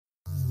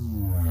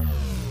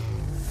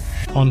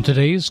On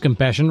today's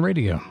Compassion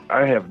Radio.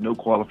 I have no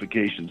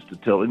qualifications to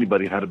tell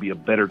anybody how to be a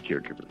better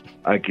caregiver.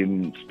 I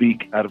can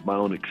speak out of my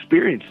own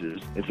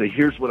experiences and say,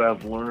 here's what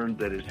I've learned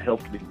that has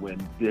helped me when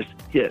this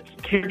hits.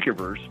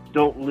 Caregivers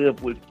don't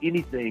live with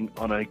anything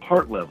on a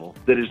heart level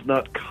that is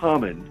not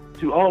common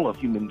to all of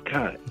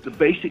humankind. The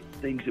basic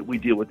things that we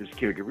deal with as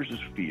caregivers is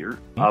fear,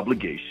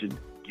 obligation,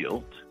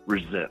 guilt,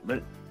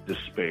 resentment,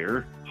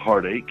 despair,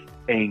 heartache,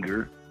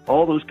 anger,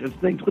 all those kinds of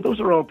things. But those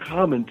are all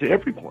common to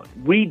everyone.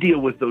 We deal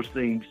with those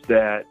things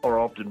that are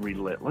often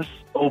relentless,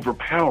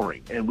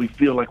 overpowering, and we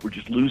feel like we're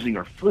just losing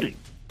our footing.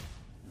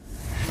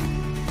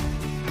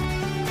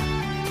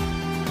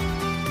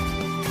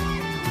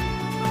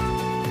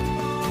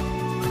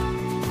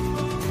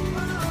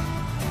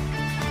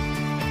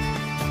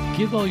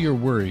 Give all your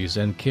worries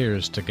and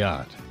cares to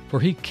God, for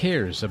He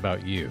cares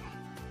about you.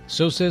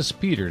 So says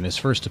Peter in his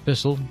first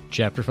epistle,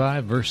 chapter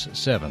 5, verse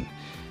 7.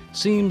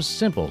 Seems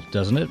simple,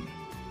 doesn't it?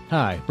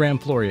 Hi, Bram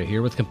Floria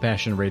here with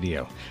Compassion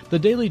Radio, the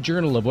daily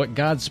journal of what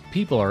God's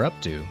people are up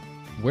to,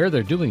 where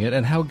they're doing it,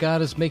 and how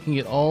God is making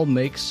it all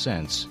make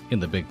sense in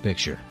the big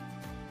picture.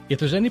 If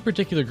there's any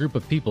particular group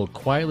of people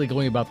quietly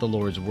going about the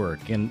Lord's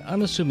work in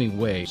unassuming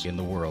ways in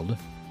the world,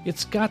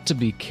 it's got to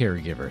be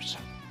caregivers.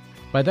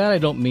 By that I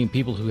don't mean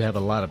people who have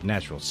a lot of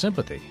natural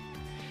sympathy.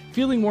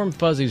 Feeling warm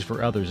fuzzies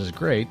for others is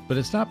great, but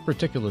it's not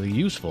particularly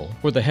useful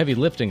for the heavy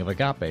lifting of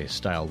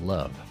agape-style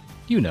love.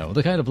 You know,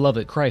 the kind of love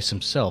that Christ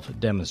himself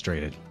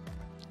demonstrated.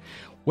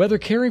 Whether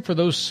caring for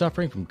those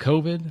suffering from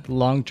COVID,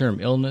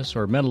 long-term illness,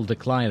 or mental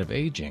decline of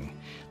aging,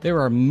 there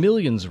are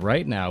millions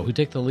right now who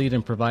take the lead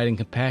in providing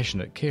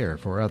compassionate care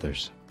for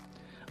others.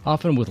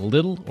 Often with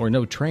little or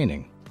no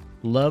training,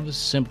 love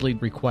simply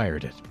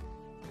required it.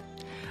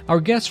 Our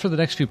guest for the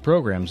next few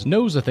programs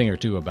knows a thing or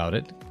two about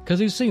it because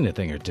he's seen a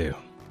thing or two.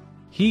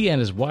 He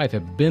and his wife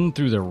have been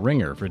through the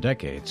ringer for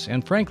decades,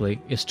 and frankly,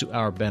 it's to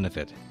our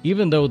benefit,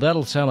 even though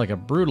that'll sound like a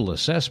brutal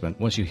assessment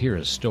once you hear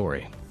his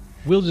story.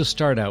 We'll just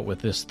start out with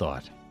this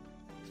thought.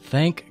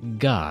 Thank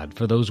God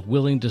for those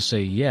willing to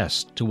say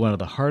yes to one of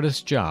the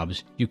hardest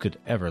jobs you could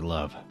ever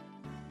love.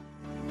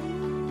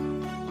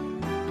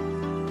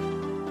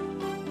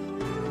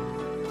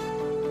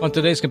 On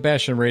today's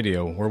Compassion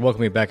Radio, we're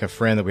welcoming back a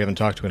friend that we haven't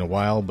talked to in a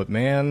while, but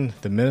man,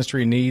 the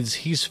ministry needs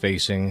he's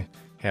facing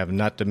have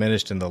not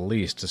diminished in the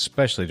least,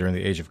 especially during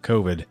the age of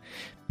COVID.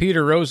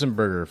 Peter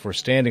Rosenberger for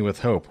Standing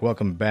with Hope.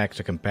 Welcome back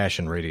to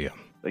Compassion Radio.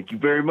 Thank you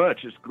very much.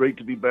 It's great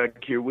to be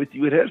back here with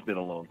you. It has been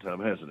a long time,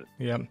 hasn't it?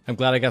 Yeah, I'm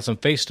glad I got some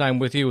FaceTime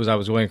with you as I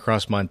was going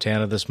across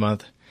Montana this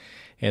month,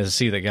 and to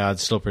see that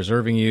God's still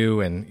preserving you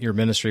and your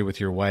ministry with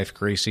your wife,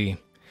 Gracie.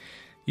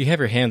 You have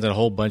your hands on a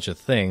whole bunch of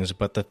things,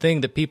 but the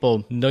thing that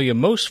people know you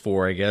most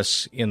for, I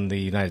guess, in the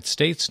United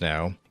States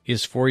now,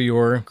 is for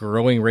your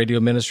growing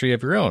radio ministry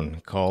of your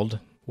own, called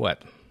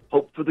what?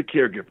 Hope for the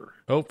Caregiver.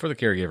 Hope for the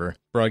Caregiver.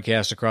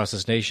 Broadcast across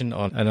this nation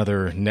on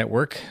another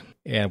network,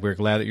 and we're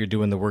glad that you're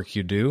doing the work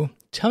you do.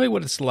 Tell me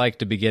what it's like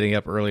to be getting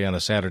up early on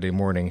a Saturday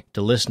morning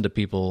to listen to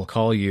people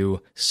call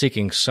you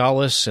seeking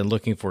solace and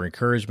looking for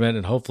encouragement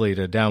and hopefully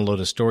to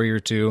download a story or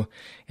two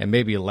and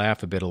maybe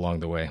laugh a bit along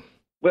the way.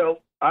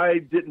 Well, I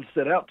didn't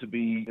set out to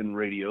be in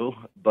radio,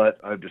 but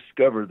I've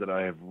discovered that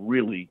I have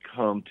really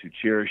come to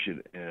cherish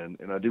it, and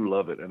I do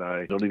love it, and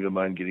I don't even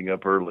mind getting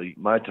up early.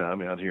 My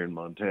time out here in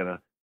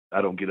Montana,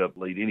 I don't get up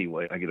late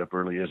anyway. I get up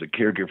early as a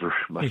caregiver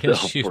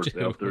myself for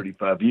now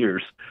 35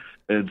 years.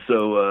 And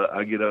so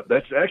I get up.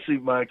 That's actually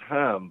my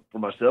time for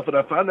myself. And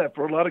I find that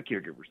for a lot of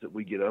caregivers that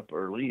we get up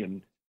early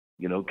and,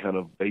 you know, kind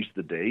of face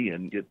the day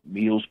and get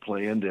meals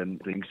planned and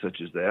things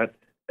such as that.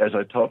 As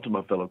I talk to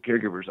my fellow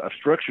caregivers, I've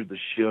structured the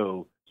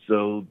show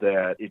so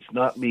that it's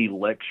not me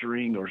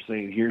lecturing or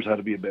saying, here's how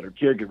to be a better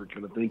caregiver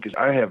kind of thing, because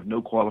I have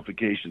no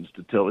qualifications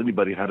to tell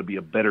anybody how to be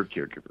a better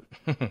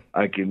caregiver.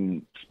 I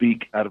can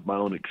speak out of my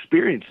own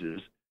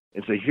experiences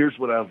and say, here's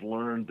what I've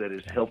learned that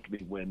has helped me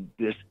when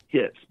this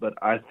hits. But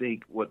I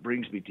think what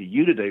brings me to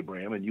you today,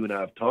 Bram, and you and I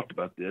have talked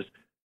about this,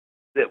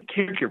 that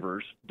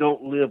caregivers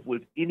don't live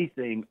with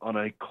anything on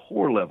a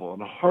core level,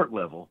 on a heart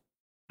level,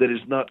 that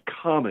is not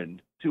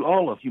common to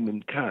all of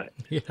humankind.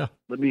 Yeah.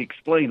 Let me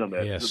explain on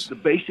that. Yes. The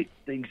basic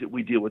things that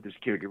we deal with as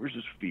caregivers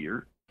is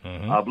fear,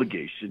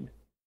 obligation,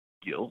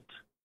 guilt,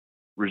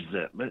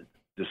 resentment,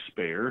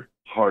 despair,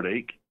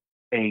 heartache,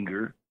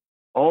 anger,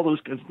 all those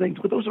kinds of things.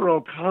 But those are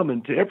all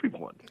common to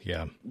everyone.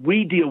 Yeah.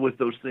 We deal with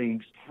those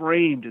things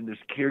framed in this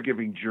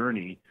caregiving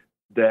journey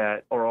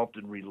that are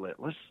often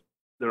relentless.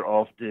 They're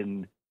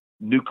often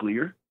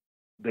nuclear.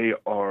 They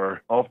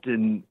are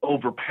often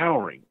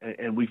overpowering,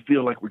 and we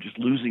feel like we're just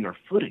losing our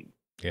footing.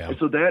 Yeah. And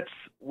so that's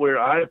where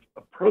I've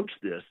approached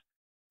this.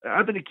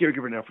 I've been a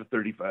caregiver now for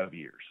 35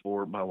 years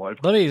for my wife.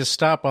 Let me just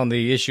stop on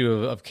the issue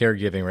of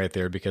caregiving right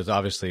there, because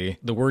obviously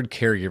the word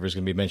caregiver is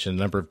going to be mentioned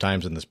a number of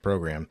times in this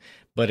program,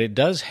 but it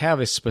does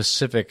have a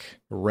specific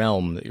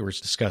realm that you were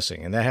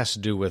discussing, and that has to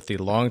do with the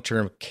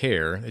long-term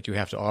care that you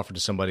have to offer to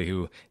somebody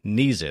who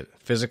needs it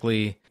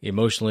physically,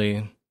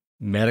 emotionally,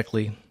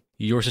 medically.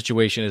 Your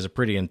situation is a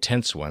pretty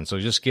intense one, so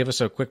just give us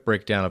a quick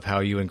breakdown of how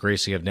you and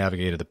Gracie have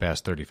navigated the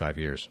past 35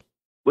 years.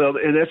 Well,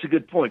 and that's a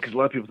good point, because a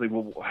lot of people think,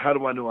 well, how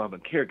do I know I'm a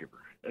caregiver?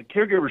 A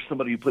caregiver is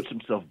somebody who puts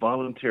himself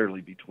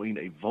voluntarily between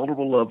a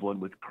vulnerable loved one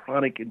with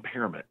chronic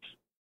impairments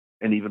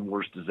and even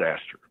worse,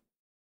 disaster.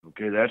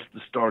 Okay, that's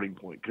the starting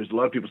point, because a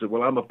lot of people say,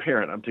 well, I'm a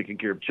parent, I'm taking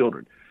care of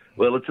children.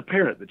 Well, it's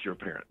apparent that you're a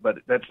parent, but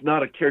that's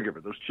not a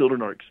caregiver. Those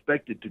children are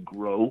expected to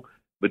grow,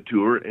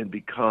 mature, and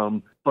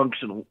become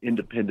functional,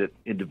 independent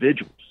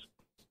individuals.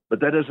 But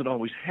that doesn't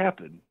always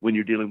happen when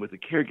you're dealing with a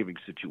caregiving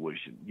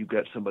situation. You've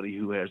got somebody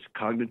who has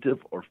cognitive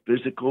or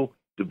physical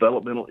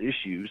developmental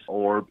issues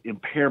or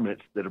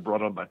impairments that are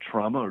brought on by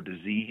trauma or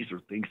disease or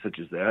things such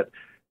as that.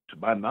 To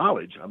my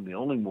knowledge, I'm the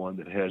only one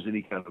that has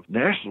any kind of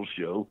national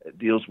show that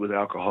deals with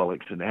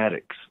alcoholics and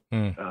addicts,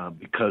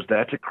 because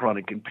that's a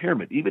chronic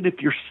impairment. Even if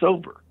you're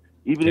sober,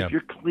 even if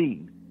you're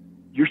clean,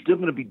 you're still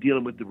going to be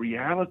dealing with the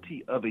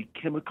reality of a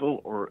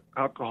chemical or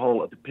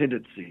alcohol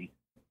dependency,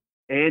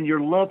 and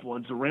your loved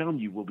ones around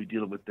you will be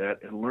dealing with that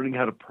and learning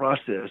how to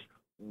process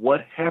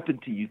what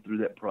happened to you through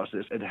that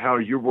process and how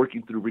you're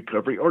working through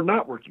recovery or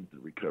not working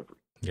through recovery.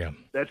 Yeah.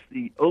 That's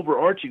the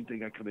overarching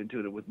thing I come into.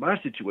 And with my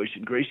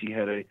situation, Gracie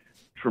had a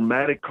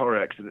traumatic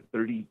car accident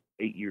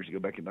 38 years ago,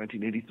 back in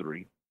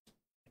 1983.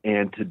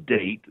 And to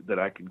date, that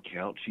I can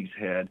count, she's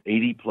had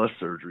 80-plus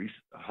surgeries,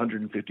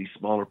 150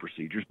 smaller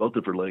procedures, both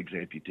of her legs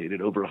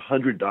amputated. Over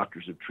 100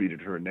 doctors have treated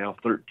her, and now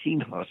 13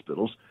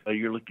 hospitals.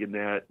 You're looking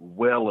at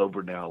well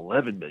over now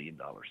 $11 million.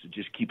 It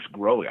just keeps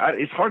growing.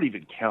 It's hard to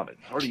even count it.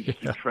 It's hard to even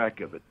keep track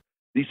of it.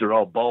 These are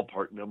all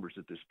ballpark numbers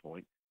at this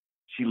point.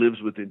 She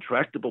lives with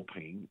intractable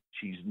pain.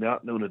 She's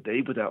not known a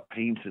day without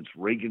pain since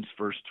Reagan's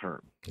first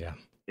term. Yeah.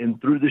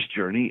 And through this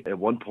journey, at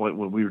one point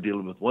when we were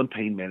dealing with one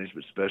pain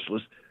management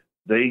specialist,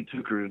 they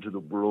took her into the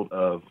world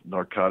of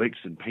narcotics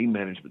and pain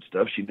management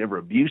stuff. She never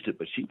abused it,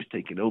 but she was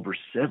taking over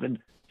 7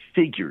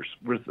 figures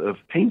worth of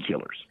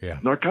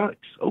painkillers,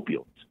 narcotics,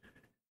 opioids.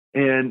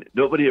 And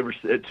nobody ever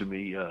said to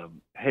me,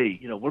 hey,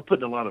 we're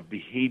putting a lot of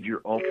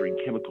behavior-altering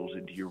chemicals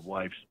into your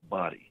wife's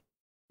body.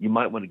 You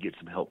might want to get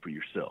some help for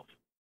yourself.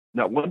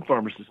 Not one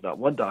pharmacist, not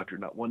one doctor,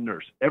 not one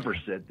nurse ever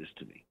said this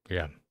to me.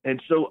 Yeah.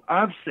 And so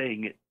I'm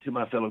saying it to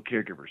my fellow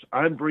caregivers.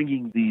 I'm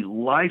bringing the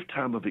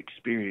lifetime of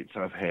experience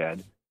I've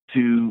had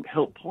to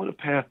help point a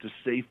path to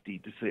safety,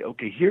 to say,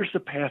 okay, here's the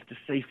path to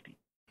safety.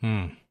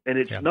 And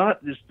it's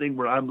not this thing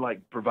where I'm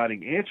like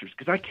providing answers,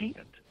 because I can't.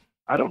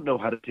 I don't know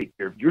how to take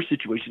care of your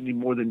situation any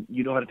more than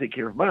you know how to take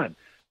care of mine.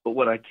 But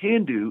what I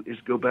can do is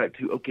go back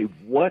to, okay,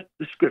 what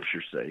the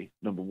scriptures say,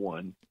 number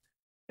one,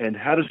 and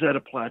how does that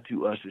apply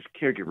to us as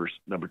caregivers,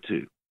 number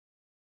two?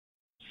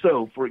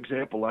 So, for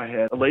example, I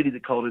had a lady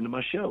that called into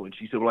my show, and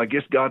she said, well, I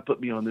guess God put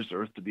me on this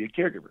earth to be a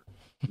caregiver.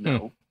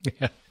 No.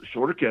 The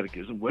Shorter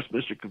Catechism,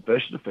 Westminster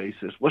Confession of Faith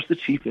says, what's the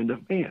chief end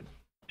of man?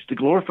 It's to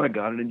glorify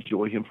God and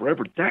enjoy him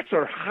forever. That's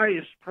our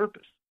highest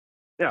purpose.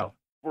 Now,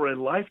 for a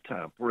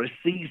lifetime, for a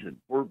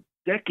season, for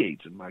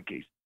decades in my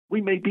case,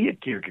 we may be a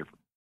caregiver,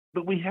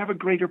 but we have a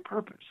greater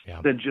purpose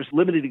than just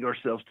limiting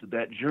ourselves to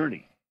that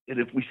journey. And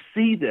if we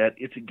see that,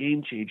 it's a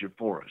game changer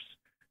for us.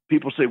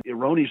 People say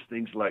erroneous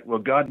things like, well,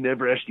 God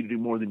never asked you to do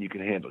more than you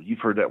can handle. You've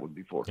heard that one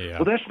before. Yeah.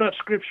 Well, that's not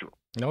scriptural.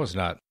 No, it's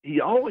not. He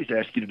always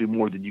asks you to do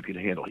more than you can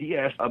handle. He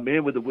asked a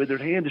man with a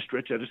withered hand to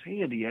stretch out his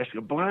hand. He asked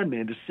a blind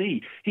man to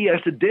see. He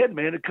asked a dead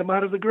man to come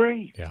out of the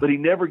grave. But he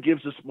never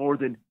gives us more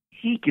than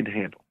he can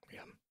handle.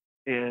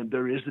 And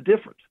there is a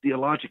difference,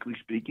 theologically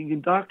speaking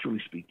and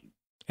doctrinally speaking.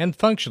 And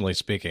functionally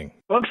speaking.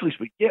 Functionally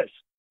speaking, yes.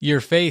 Your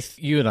faith,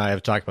 you and I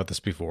have talked about this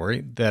before,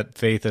 that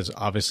faith is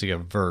obviously a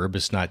verb.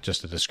 It's not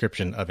just a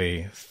description of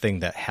a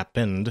thing that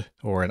happened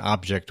or an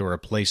object or a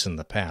place in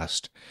the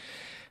past.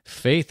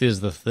 Faith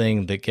is the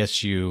thing that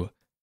gets you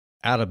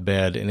out of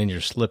bed and in your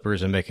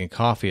slippers and making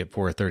coffee at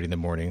 4:30 in the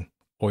morning,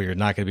 or you're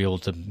not going to be able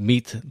to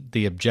meet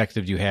the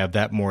objective you have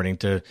that morning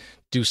to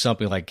do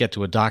something like get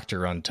to a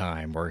doctor on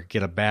time or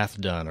get a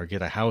bath done or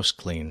get a house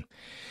clean.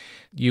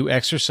 You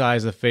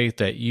exercise the faith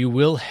that you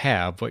will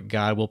have what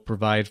God will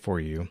provide for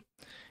you.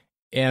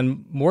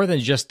 And more than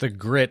just the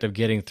grit of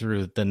getting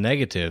through the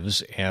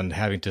negatives and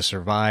having to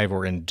survive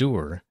or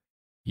endure,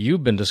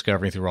 you've been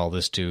discovering through all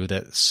this too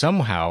that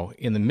somehow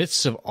in the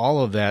midst of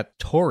all of that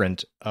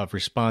torrent of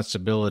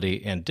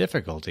responsibility and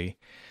difficulty,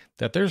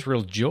 that there's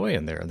real joy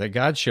in there, that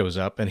God shows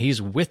up and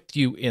he's with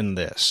you in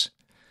this.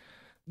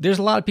 There's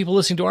a lot of people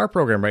listening to our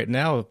program right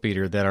now,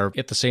 Peter, that are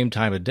at the same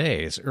time of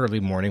day. It's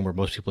early morning where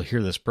most people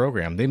hear this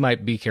program. They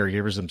might be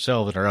caregivers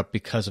themselves and are up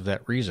because of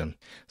that reason.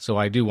 So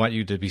I do want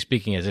you to be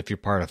speaking as if you're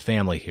part of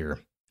family here.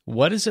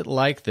 What is it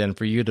like then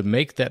for you to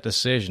make that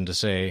decision to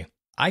say,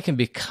 I can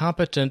be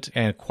competent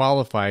and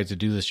qualified to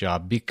do this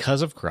job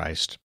because of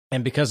Christ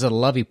and because of the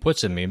love he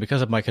puts in me and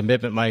because of my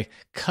commitment, my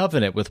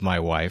covenant with my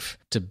wife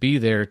to be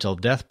there till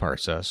death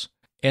parts us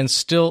and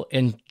still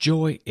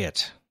enjoy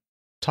it?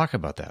 Talk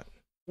about that.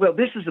 Well,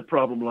 this is a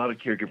problem a lot of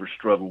caregivers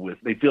struggle with.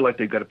 They feel like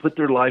they've got to put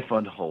their life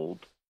on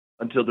hold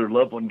until their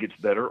loved one gets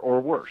better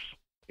or worse.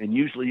 And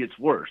usually it's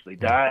worse. They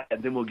die,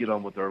 and then we'll get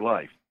on with our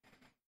life.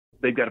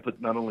 They've got to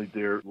put not only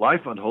their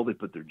life on hold, they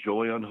put their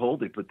joy on hold,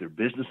 they put their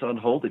business on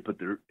hold, they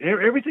put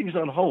everything's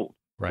on hold.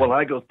 Right. Well,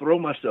 I go throw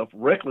myself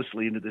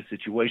recklessly into this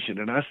situation,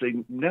 and I say,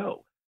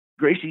 no.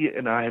 Gracie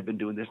and I have been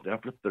doing this now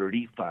for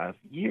 35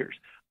 years.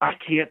 I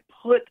can't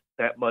put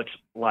that much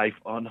life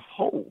on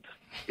hold.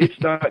 It's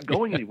not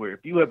going anywhere.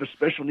 If you have a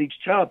special needs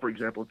child, for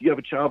example, if you have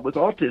a child with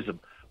autism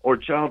or a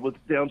child with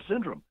Down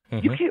syndrome,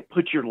 you can't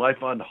put your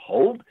life on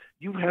hold.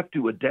 You have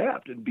to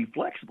adapt and be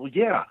flexible.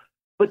 Yeah,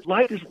 but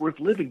life is worth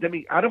living. I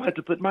mean, I don't have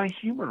to put my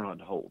humor on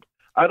hold.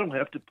 I don't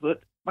have to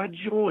put my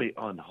joy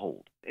on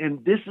hold.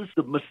 And this is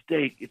the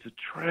mistake. It's a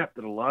trap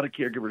that a lot of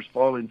caregivers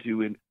fall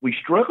into, and we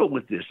struggle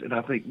with this. And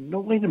I think, no,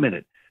 wait a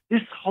minute.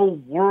 This whole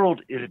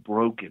world is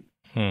broken.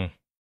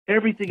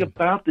 Everything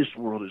about this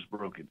world is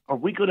broken. Are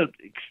we going to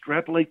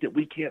extrapolate that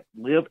we can't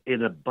live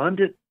an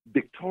abundant,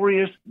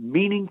 victorious,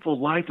 meaningful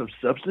life of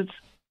substance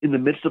in the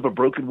midst of a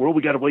broken world?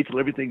 We got to wait till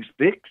everything's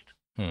fixed?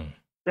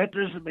 That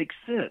doesn't make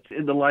sense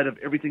in the light of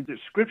everything that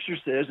Scripture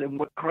says and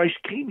what Christ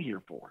came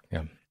here for.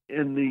 Yeah.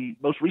 In the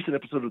most recent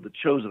episode of The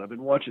Chosen, I've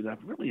been watching,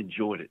 I've really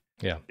enjoyed it.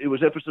 Yeah. It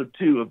was episode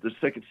 2 of the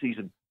second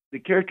season. The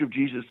character of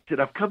Jesus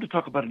said, I've come to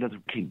talk about another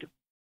kingdom.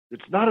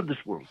 It's not of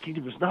this world.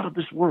 Kingdom is not of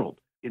this world.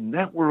 In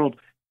that world,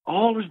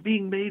 all is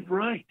being made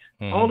right.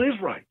 All is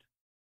right.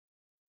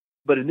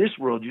 But in this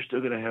world, you're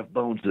still going to have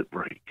bones that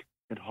break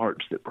and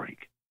hearts that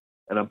break.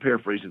 And I'm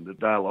paraphrasing the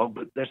dialogue,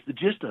 but that's the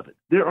gist of it.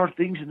 There are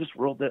things in this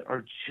world that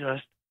are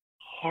just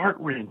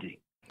heartrending.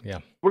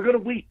 Yeah. We're going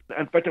to weep.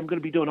 In fact, I'm going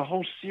to be doing a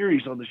whole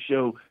series on the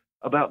show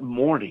about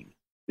mourning,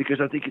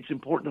 because I think it's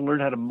important to learn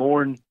how to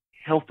mourn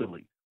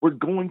healthily. We're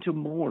going to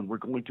mourn. We're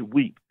going to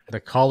weep. The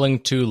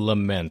calling to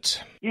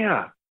lament.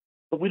 Yeah,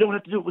 but we don't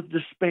have to do it with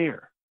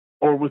despair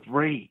or with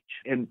rage.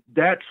 And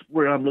that's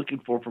where I'm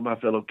looking for my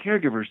fellow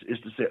caregivers, is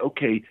to say,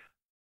 okay,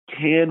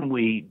 can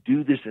we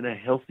do this in a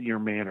healthier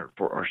manner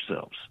for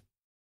ourselves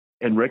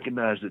and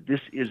recognize that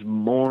this is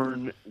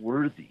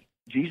mourn-worthy?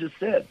 Jesus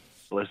said,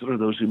 blessed are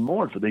those who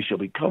mourn, for they shall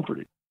be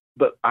comforted.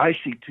 But I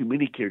see too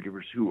many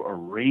caregivers who are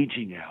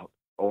raging out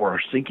or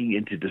are sinking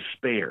into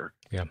despair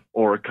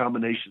or a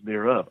combination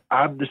thereof.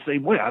 I'm the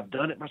same way. I've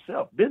done it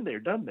myself. Been there,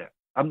 done that.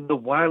 I'm the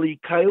Wile E.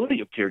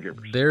 Coyote of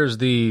caregivers. There's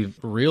the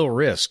real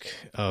risk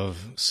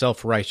of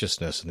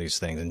self-righteousness in these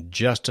things and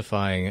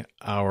justifying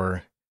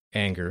our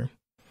anger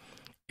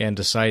and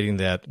deciding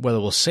that, whether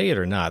we'll say it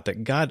or not,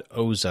 that God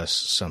owes us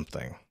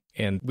something,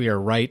 and we are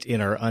right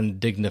in our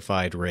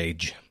undignified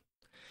rage.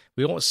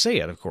 We won't say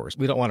it, of course.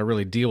 We don't want to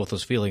really deal with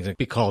those feelings and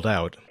be called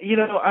out. You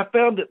know, I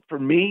found that for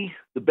me,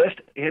 the best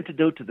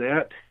antidote to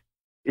that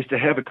is to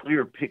have a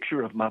clear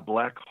picture of my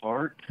black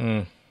heart.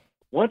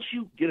 Once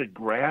you get a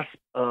grasp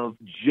of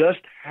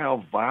just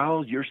how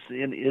vile your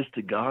sin is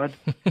to God,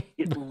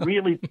 it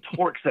really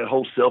torques that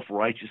whole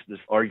self-righteousness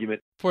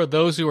argument. For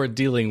those who are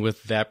dealing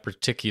with that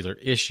particular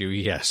issue,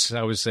 yes,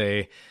 I would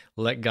say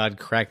let God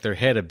crack their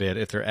head a bit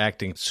if they're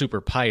acting super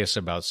pious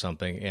about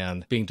something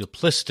and being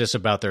duplicitous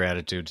about their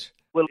attitudes.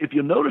 Well, if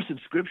you'll notice in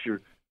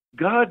Scripture,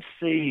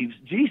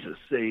 Jesus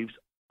saves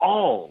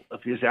all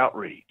of his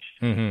outrage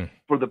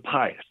for the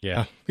pious.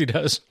 Yeah, he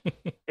does.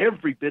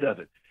 Every bit of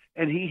it.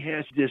 And he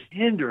has this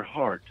tender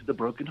heart to the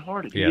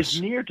brokenhearted. Yes. He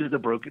is near to the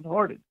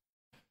brokenhearted.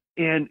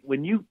 And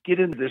when you get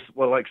into this,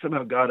 well, like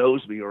somehow God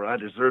owes me, or I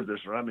deserve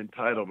this, or I'm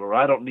entitled, or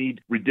I don't need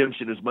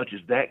redemption as much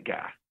as that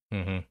guy.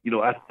 You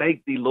know, I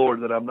thank thee,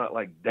 Lord, that I'm not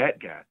like that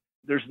guy.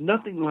 There's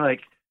nothing like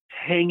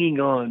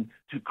hanging on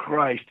to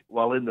Christ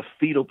while in the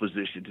fetal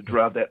position to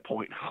drive that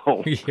point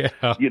home.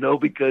 You know,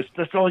 because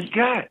that's all you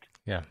got.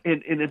 Yeah.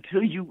 And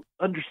until you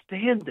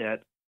understand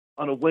that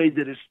on a way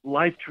that is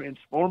life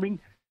transforming,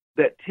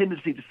 that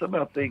tendency to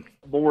somehow think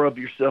more of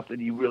yourself than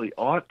you really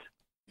ought.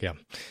 Yeah.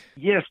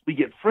 Yes, we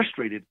get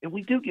frustrated, and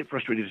we do get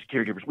frustrated as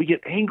caregivers. We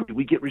get angry,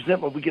 we get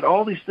resentful, we get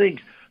all these things.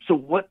 So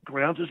what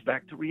grounds us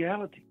back to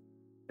reality?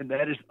 And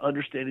that is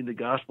understanding the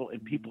gospel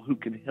and people who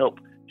can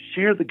help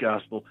share the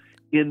gospel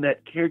in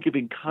that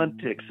caregiving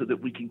context so that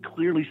we can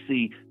clearly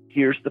see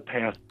here's the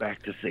path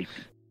back to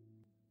safety.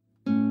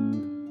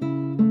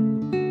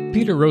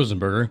 Peter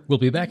Rosenberger will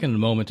be back in a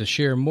moment to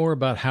share more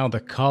about how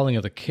the calling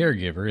of the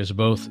caregiver is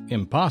both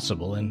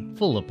impossible and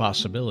full of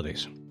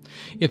possibilities.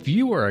 If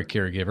you are a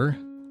caregiver,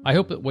 I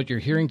hope that what you're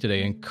hearing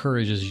today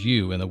encourages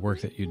you in the work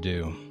that you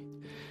do.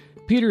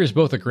 Peter is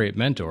both a great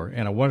mentor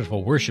and a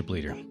wonderful worship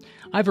leader.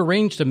 I've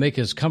arranged to make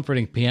his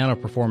comforting piano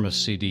performance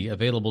CD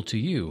available to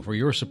you for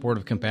your support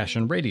of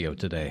Compassion Radio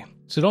today.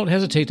 So don't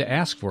hesitate to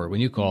ask for it when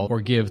you call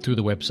or give through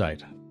the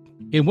website.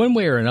 In one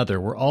way or another,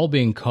 we're all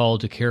being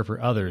called to care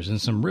for others in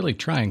some really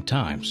trying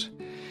times.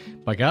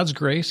 By God's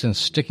grace and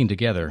sticking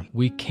together,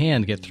 we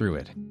can get through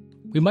it.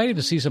 We might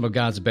even see some of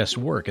God's best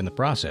work in the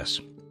process.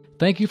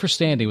 Thank you for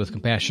standing with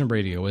Compassion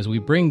Radio as we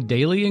bring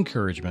daily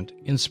encouragement,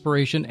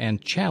 inspiration,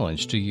 and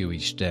challenge to you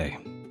each day.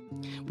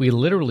 We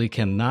literally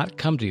cannot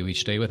come to you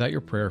each day without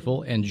your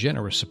prayerful and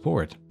generous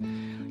support.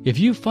 If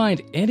you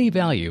find any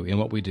value in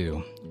what we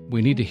do,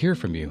 we need to hear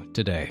from you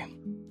today.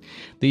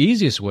 The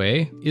easiest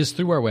way is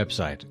through our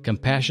website,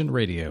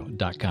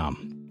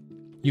 compassionradio.com.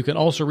 You can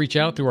also reach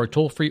out through our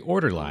toll-free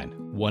order line,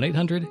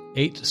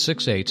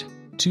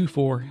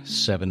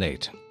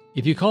 1-800-868-2478.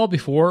 If you call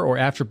before or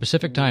after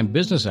Pacific Time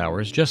business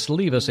hours, just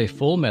leave us a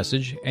full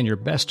message and your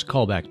best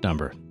callback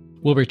number.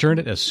 We'll return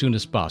it as soon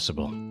as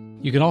possible.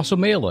 You can also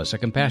mail us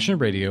at Compassion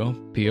Radio,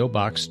 P.O.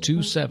 Box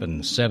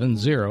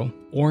 2770,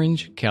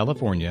 Orange,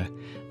 California,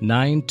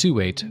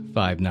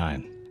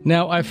 92859.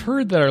 Now, I've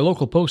heard that our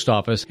local post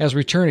office has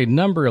returned a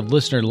number of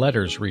listener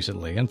letters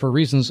recently, and for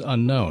reasons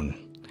unknown.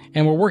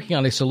 And we're working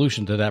on a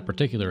solution to that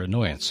particular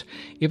annoyance.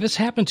 If it's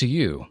happened to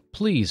you,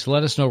 please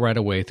let us know right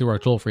away through our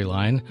toll-free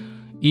line,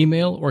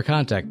 email, or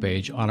contact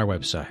page on our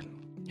website.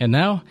 And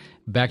now,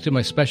 back to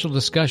my special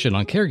discussion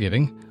on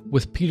caregiving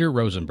with Peter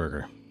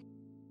Rosenberger.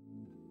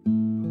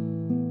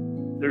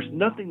 There's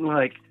nothing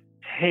like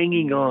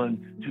hanging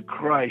on to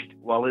Christ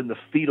while in the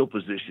fetal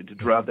position to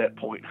drive that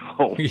point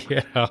home.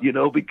 Yeah.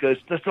 Because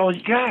that's all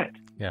you got.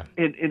 Yeah.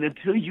 And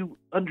until you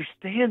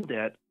understand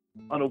that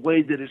on a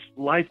way that is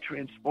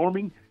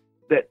life-transforming,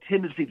 that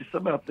tendency to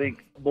somehow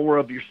think more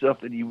of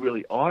yourself than you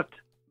really ought.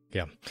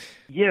 Yeah.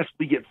 Yes,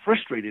 we get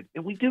frustrated,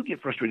 and we do get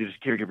frustrated as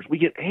caregivers. We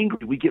get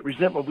angry, we get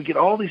resentful, we get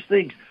all these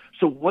things.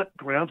 So what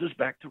grounds us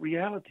back to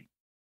reality?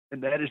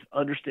 And that is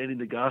understanding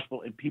the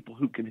gospel and people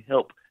who can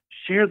help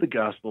share the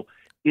gospel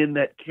in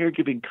that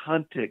caregiving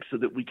context so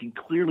that we can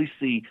clearly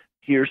see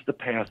here's the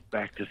path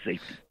back to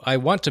safety. I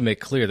want to make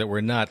clear that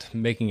we're not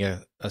making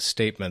a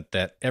statement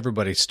that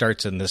everybody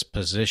starts in this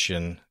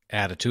position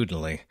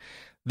attitudinally.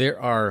 There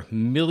are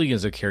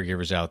millions of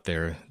caregivers out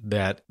there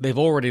that they've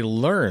already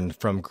learned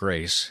from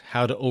grace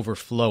how to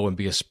overflow and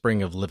be a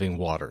spring of living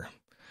water.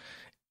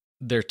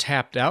 They're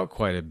tapped out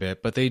quite a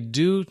bit, but they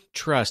do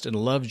trust and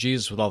love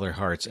Jesus with all their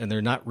hearts, and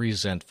they're not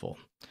resentful.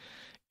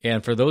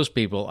 And for those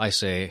people, I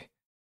say,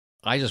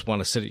 I just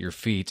want to sit at your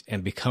feet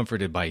and be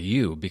comforted by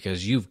you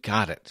because you've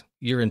got it.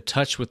 You're in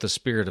touch with the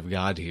Spirit of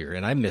God here,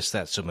 and I miss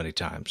that so many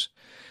times.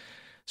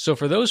 So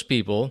for those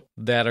people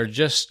that are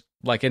just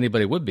like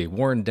anybody would be,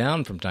 worn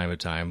down from time to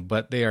time,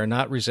 but they are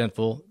not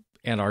resentful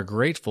and are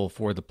grateful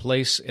for the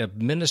place of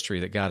ministry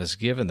that God has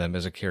given them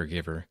as a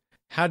caregiver,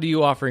 how do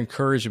you offer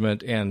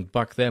encouragement and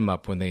buck them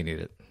up when they need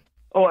it?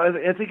 Oh, I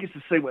think it's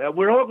the same way.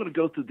 We're all going to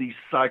go through these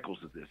cycles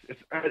of this.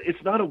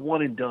 It's not a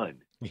one and done.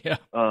 Yeah.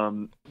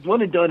 One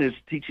and done is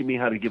teaching me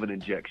how to give an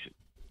injection.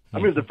 I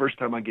remember the first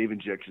time I gave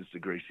injections to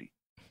Gracie.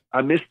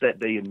 I missed that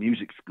day in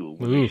music school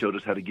when they showed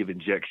us how to give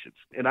injections.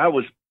 And I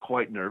was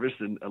quite nervous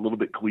and a little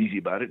bit queasy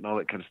about it and all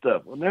that kind of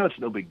stuff. Well, now it's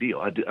no big deal.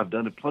 I've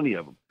done plenty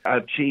of them.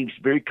 I've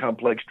changed very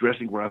complex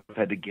dressing where I've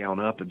had to gown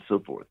up and so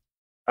forth.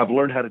 I've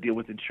learned how to deal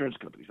with insurance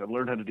companies. I've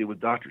learned how to deal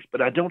with doctors.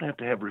 But I don't have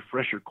to have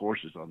refresher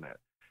courses on that.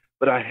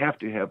 But I have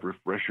to have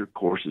refresher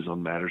courses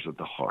on matters of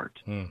the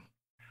heart.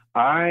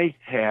 I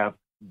have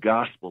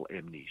gospel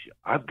amnesia.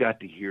 I've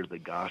got to hear the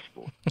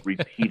gospel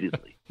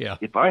repeatedly. Yeah.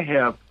 If I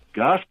have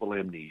gospel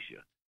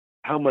amnesia,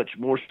 how much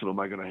more so am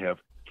I going to have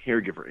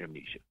caregiver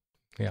amnesia?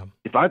 Yeah.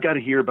 If I've got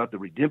to hear about the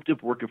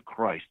redemptive work of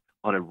Christ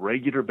on a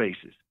regular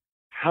basis,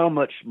 how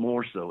much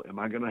more so am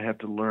I going to have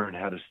to learn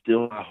how to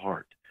still my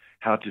heart,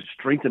 how to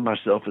strengthen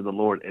myself in the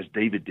Lord as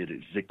David did at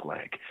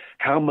Ziklag?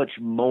 How much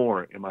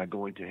more am I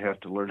going to have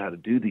to learn how to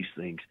do these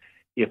things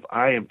if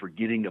I am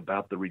forgetting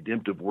about the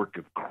redemptive work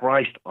of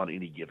Christ on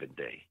any given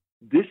day?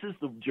 This is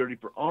the journey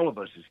for all of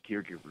us as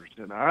caregivers,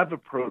 and I've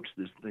approached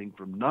this thing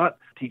from not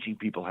teaching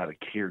people how to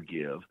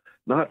caregive,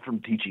 not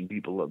from teaching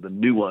people the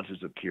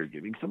nuances of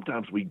caregiving.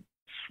 Sometimes we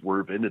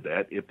swerve into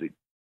that if the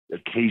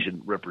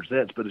occasion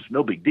represents, but it's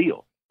no big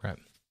deal. Right.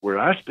 Where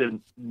I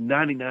spend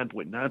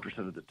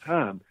 99.9% of the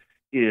time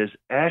is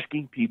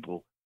asking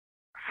people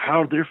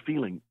how they're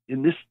feeling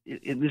in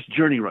this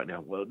journey right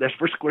now. Well, that's the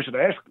first question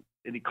I ask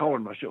any caller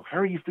on my show. How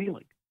are you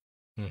feeling?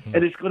 Mm-hmm.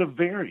 And it's going to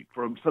vary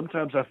from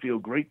sometimes I feel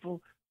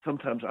grateful,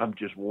 sometimes I'm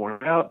just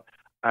worn out,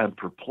 I'm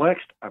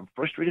perplexed, I'm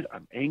frustrated,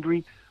 I'm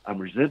angry, I'm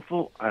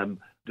resentful, I'm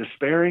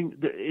despairing.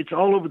 It's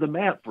all over the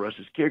map for us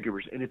as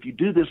caregivers. And if you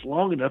do this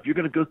long enough, you're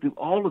going to go through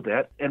all of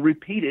that and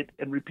repeat it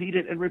and repeat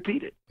it and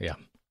repeat it. Yeah.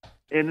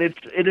 And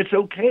it's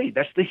okay.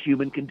 That's the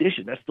human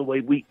condition. That's the way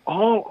we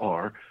all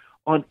are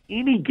on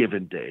any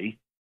given day.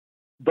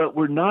 But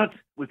we're not,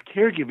 with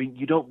caregiving,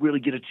 you don't really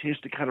get a chance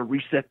to kind of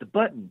reset the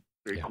button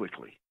very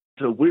quickly.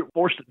 So we're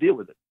forced to deal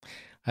with it.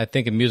 I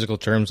think in musical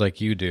terms like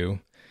you do,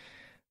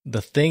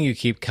 the thing you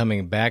keep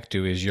coming back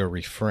to is your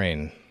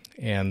refrain.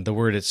 And the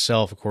word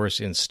itself, of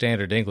course, in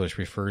standard English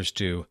refers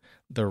to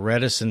the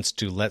reticence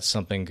to let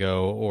something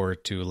go or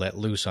to let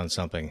loose on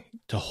something,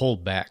 to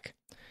hold back.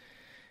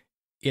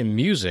 In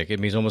music, it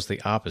means almost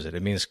the opposite.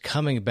 It means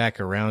coming back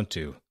around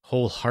to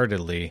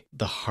wholeheartedly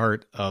the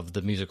heart of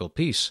the musical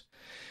piece.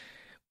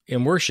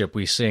 In worship,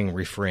 we sing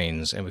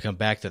refrains, and we come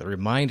back to that,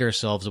 remind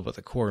ourselves of what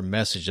the core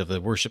message of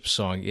the worship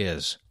song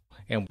is.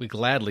 And we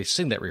gladly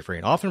sing that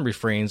refrain. Often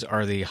refrains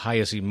are the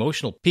highest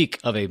emotional peak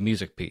of a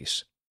music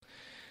piece.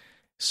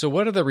 So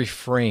what are the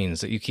refrains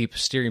that you keep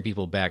steering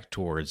people back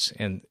towards,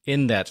 and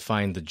in that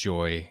find the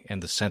joy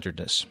and the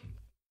centeredness?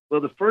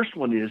 Well, the first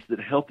one is that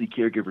healthy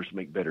caregivers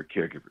make better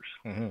caregivers.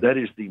 Mm-hmm. That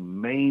is the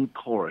main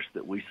chorus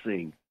that we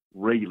sing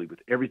regularly with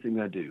everything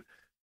I do,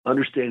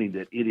 understanding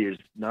that it is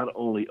not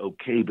only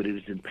okay, but it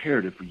is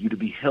imperative for you to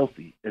be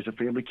healthy as a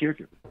family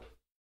caregiver.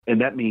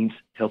 And that means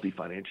healthy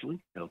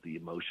financially, healthy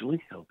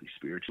emotionally, healthy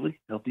spiritually,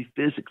 healthy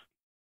physically.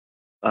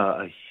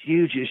 A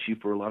huge issue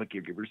for a lot of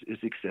caregivers is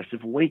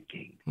excessive weight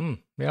gain.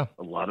 Yeah.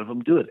 A lot of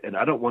them do it. And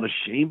I don't want to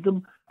shame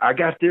them. I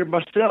got there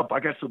myself. I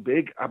got so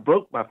big, I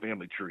broke my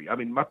family tree. I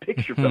mean, my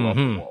picture fell off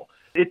the wall.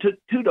 It took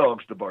 2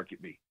 dogs to bark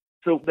at me.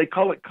 So they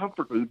call it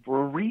comfort food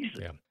for a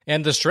reason. Yeah.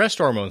 And the stress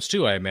hormones,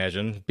 too, I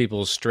imagine.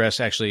 People's stress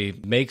actually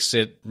makes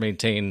it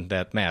maintain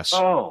that mass.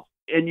 Oh,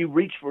 and you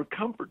reach for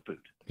comfort food.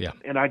 Yeah.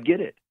 And I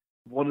get it.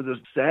 One of the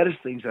saddest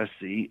things I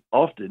see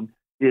often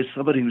is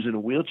somebody who's in a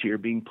wheelchair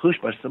being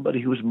pushed by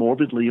somebody who is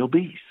morbidly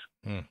obese.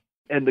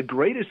 And the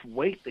greatest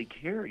weight they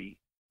carry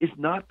is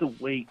not the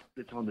weight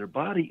that's on their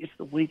body, it's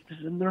the weight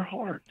that's in their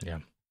heart. Yeah.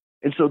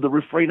 And so the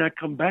refrain I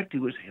come back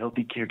to is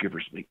healthy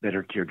caregivers make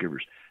better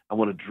caregivers. I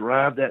want to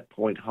drive that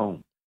point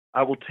home.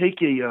 I will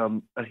take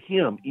a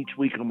hymn each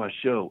week on my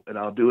show, and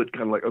I'll do it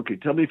kind of like, okay,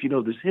 tell me if you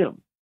know this hymn.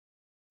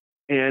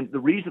 And the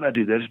reason I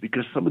do that is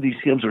because some of these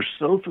hymns are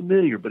so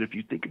familiar, but if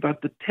you think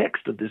about the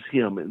text of this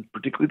hymn, and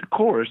particularly the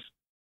chorus,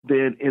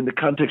 then in the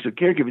context of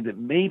caregiving, that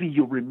maybe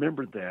you'll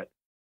remember that.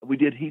 We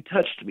did He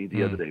Touched Me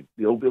the other day,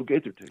 the old Bill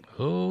Gaither tune.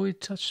 Oh, He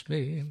touched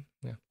me.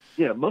 Yeah.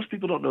 Yeah, most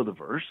people don't know the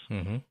verse,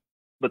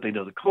 but they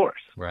know the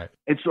chorus. Right.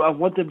 And so I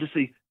want them to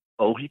see,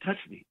 oh, He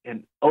touched me.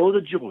 And oh,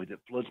 the joy that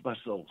floods my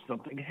soul.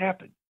 Something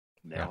happened.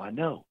 Now I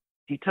know.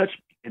 He touched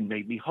me and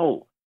made me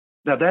whole.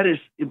 Now that is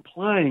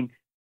implying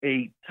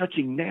a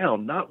touching now,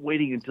 not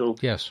waiting until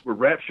we're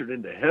raptured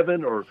into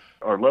heaven or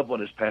our loved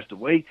one has passed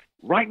away.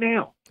 Right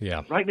now.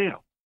 Yeah. Right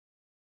now.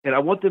 And I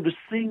want them to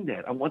sing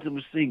that. I want them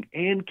to sing,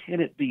 and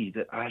can it be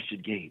that I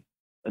should gain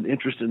an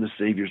interest in the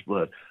Savior's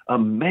blood?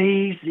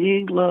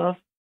 Amazing love.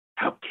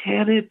 How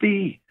can it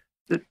be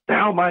that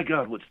thou, my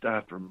God, wouldst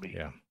die for me?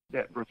 Yeah.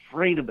 That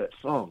refrain of that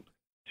song.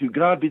 To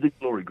God be the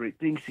glory, great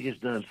things He has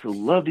done. So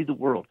loved He the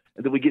world.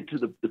 And then we get to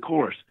the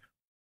chorus.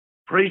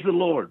 Praise the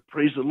Lord,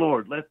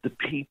 let the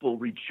people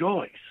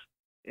rejoice.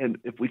 And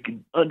if we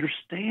can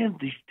understand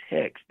these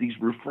texts, these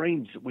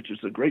refrains, which is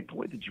a great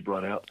point that you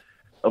brought out,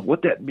 of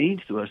what that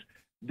means to us,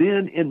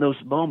 then in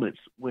those moments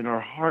when our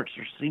hearts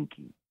are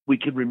sinking, we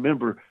can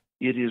remember,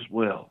 it is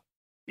well.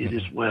 It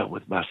is well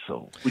with my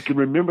soul. We can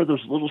remember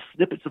those little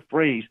snippets of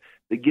phrase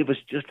that give us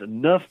just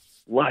enough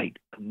light,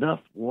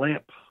 enough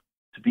lamp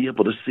to be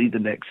able to see the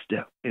next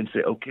step and say,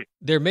 okay.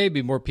 There may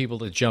be more people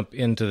that jump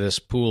into this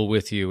pool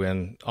with you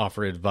and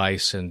offer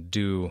advice and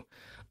do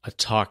a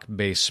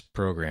talk-based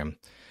program.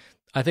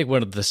 I think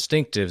one of the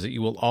distinctives that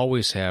you will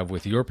always have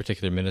with your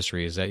particular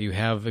ministry is that you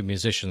have a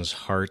musician's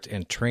heart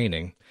and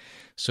training.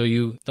 So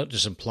you don't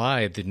just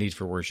imply the need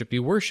for worship,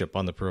 you worship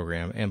on the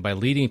program. And by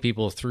leading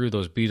people through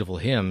those beautiful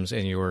hymns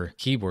and your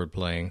keyboard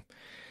playing,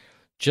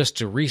 just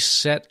to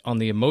reset on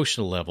the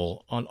emotional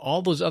level on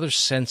all those other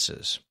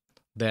senses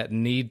that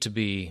need to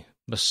be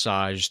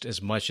massaged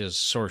as much as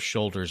sore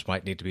shoulders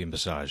might need to be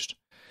massaged.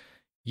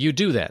 You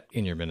do that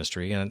in your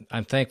ministry, and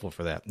I'm thankful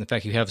for that. In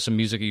fact, you have some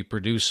music you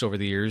produce over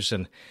the years,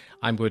 and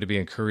I'm going to be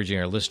encouraging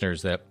our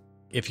listeners that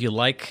if you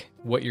like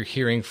what you're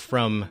hearing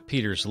from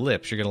Peter's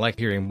lips, you're going to like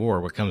hearing more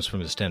what comes from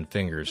his 10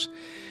 fingers.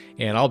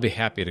 And I'll be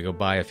happy to go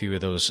buy a few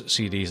of those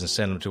CDs and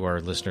send them to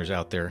our listeners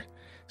out there.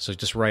 So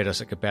just write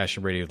us at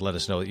Compassion Radio to let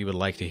us know that you would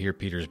like to hear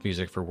Peter's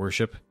music for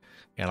worship,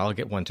 and I'll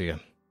get one to you.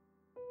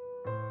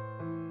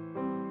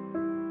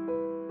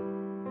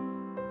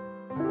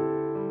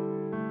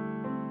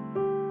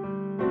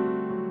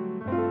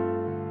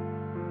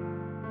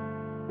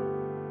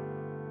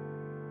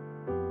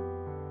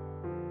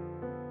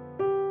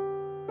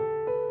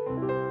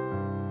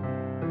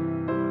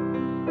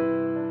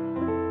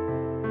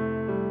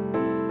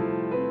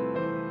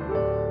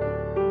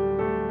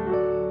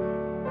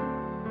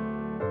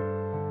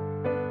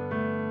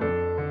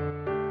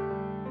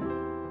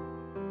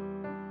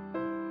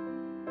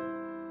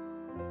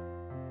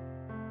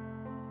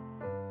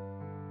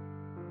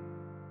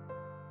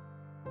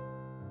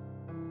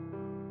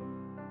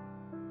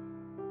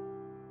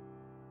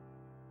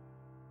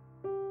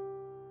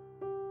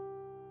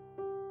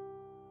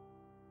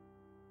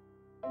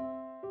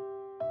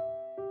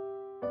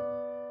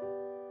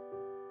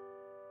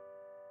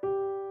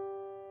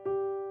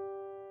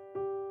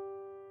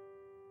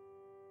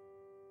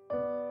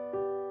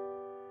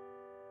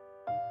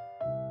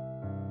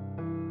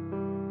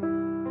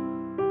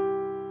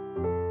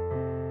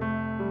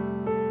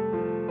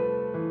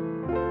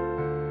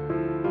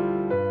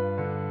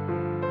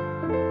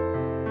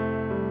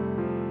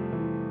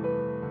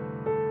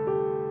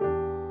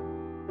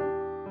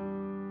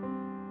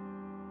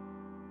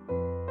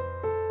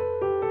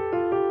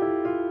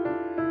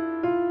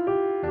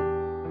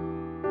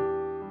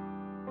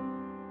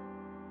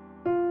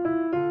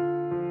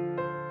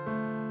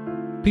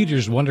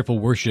 Peter's Wonderful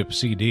Worship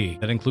CD,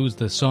 that includes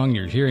the song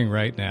you're hearing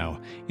right now,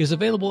 is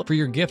available for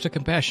your gift to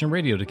Compassion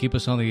Radio to keep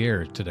us on the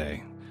air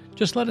today.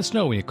 Just let us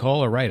know when you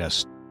call or write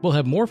us. We'll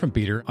have more from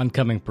Peter on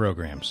coming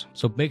programs,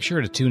 so make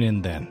sure to tune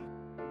in then.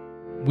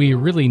 We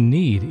really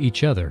need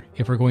each other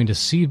if we're going to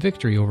see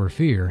victory over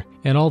fear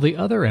and all the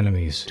other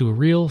enemies to a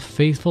real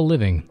faithful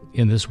living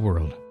in this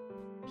world.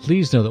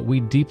 please know that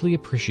we deeply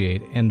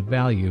appreciate and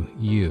value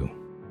you.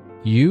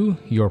 You,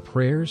 your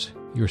prayers,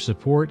 your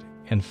support,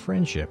 and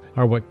friendship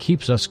are what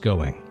keeps us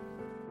going.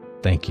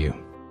 Thank you.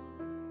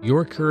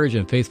 Your courage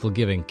and faithful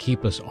giving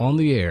keep us on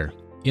the air,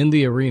 in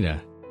the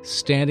arena,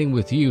 standing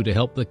with you to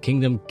help the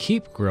kingdom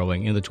keep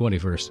growing in the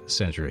 21st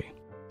century.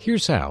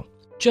 Here's how.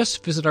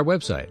 Just visit our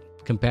website,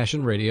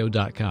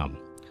 CompassionRadio.com,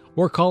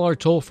 or call our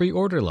toll-free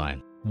order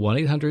line,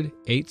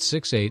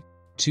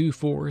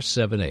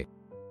 1-800-868-2478.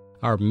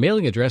 Our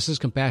mailing address is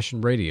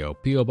Compassion Radio,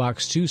 P.O.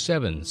 Box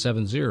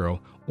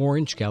 2770,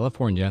 Orange,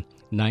 California,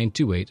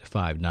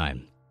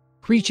 92859.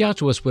 Reach out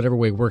to us whatever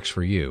way works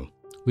for you.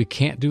 We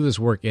can't do this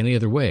work any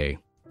other way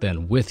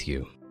than with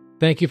you.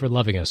 Thank you for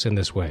loving us in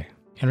this way.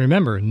 And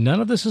remember,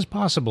 none of this is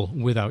possible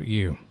without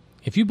you.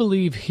 If you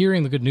believe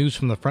hearing the good news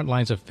from the front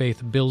lines of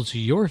faith builds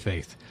your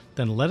faith,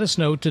 then let us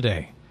know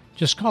today.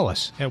 Just call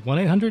us at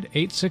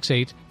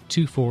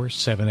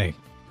 1-800-868-2478.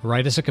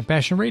 Write us at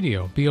Compassion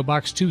Radio, P.O.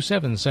 Box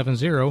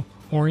 2770,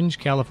 Orange,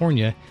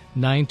 California,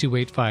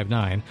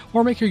 92859,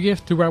 or make your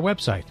gift through our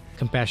website,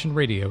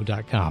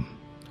 CompassionRadio.com.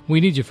 We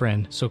need you,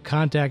 friend, so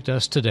contact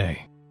us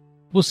today.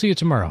 We'll see you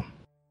tomorrow.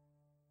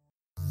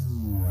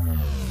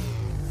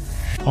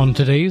 On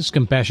today's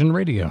Compassion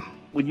Radio.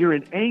 When you're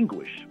in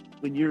anguish,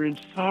 when you're in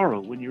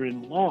sorrow, when you're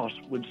in loss,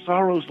 when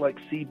sorrows like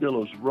sea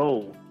billows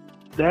roll,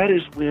 that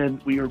is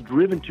when we are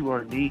driven to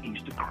our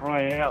knees to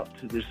cry out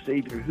to this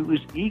Savior who is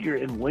eager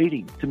and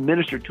waiting to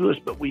minister to us.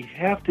 But we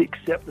have to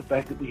accept the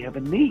fact that we have a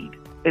need.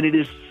 And it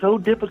is so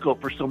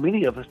difficult for so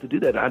many of us to do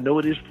that. I know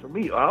it is for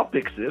me. I'll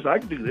fix this. I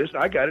can do this.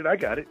 I got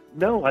it.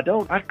 No, I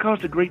don't. I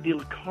caused a great deal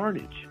of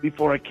carnage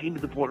before I came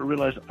to the point to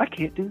realize I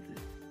can't do this.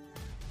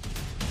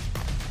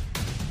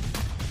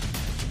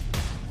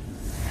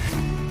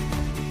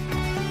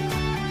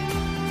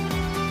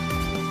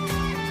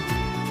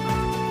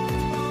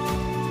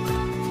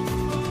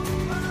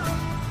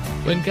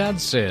 When God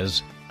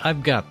says,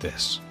 "I've got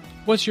this,"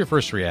 what's your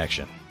first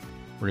reaction?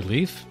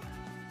 Relief?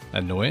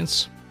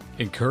 Annoyance?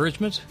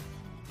 Encouragement?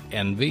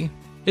 Envy?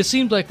 It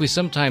seems like we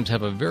sometimes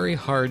have a very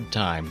hard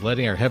time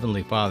letting our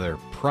Heavenly Father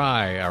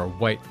pry our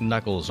white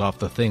knuckles off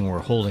the thing we're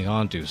holding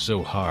on to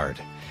so hard,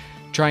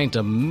 trying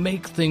to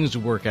make things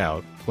work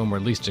out when we're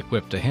least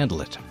equipped to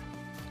handle it.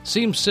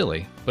 Seems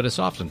silly, but it's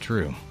often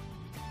true.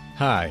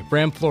 Hi,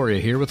 Bram Floria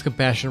here with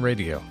Compassion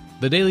Radio,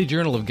 the daily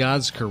journal of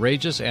God's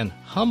courageous and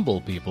humble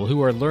people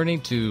who are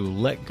learning to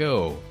let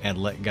go and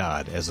let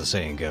God, as the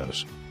saying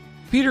goes.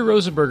 Peter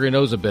Rosenberger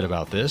knows a bit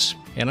about this,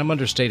 and I'm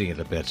understating it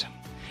a bit.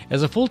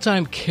 As a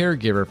full-time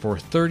caregiver for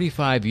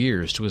 35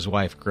 years to his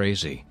wife,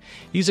 Gracie,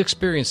 he's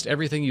experienced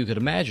everything you could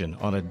imagine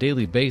on a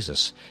daily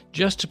basis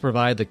just to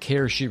provide the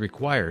care she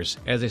requires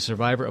as a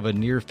survivor of a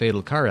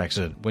near-fatal car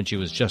accident when she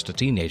was just a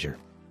teenager.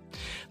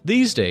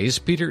 These days,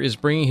 Peter is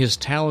bringing his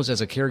talents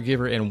as a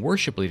caregiver and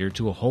worship leader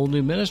to a whole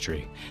new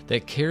ministry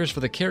that cares for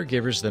the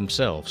caregivers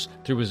themselves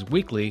through his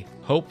weekly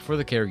Hope for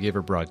the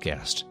Caregiver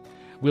broadcast.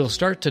 We'll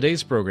start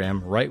today's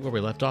program right where we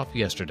left off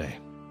yesterday.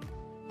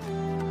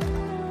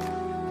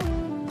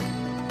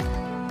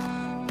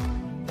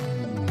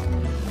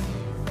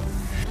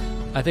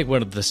 I think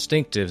one of the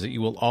distinctives that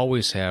you will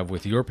always have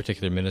with your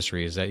particular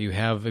ministry is that you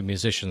have a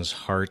musician's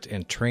heart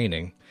and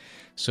training.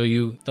 So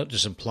you don't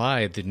just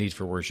imply the need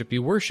for worship,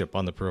 you worship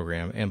on the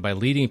program. And by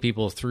leading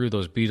people through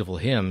those beautiful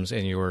hymns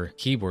and your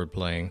keyboard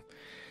playing,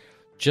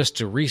 just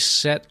to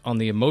reset on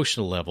the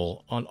emotional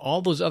level on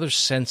all those other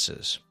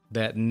senses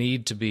that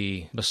need to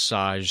be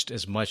massaged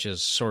as much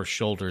as sore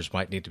shoulders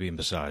might need to be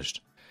massaged.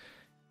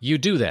 You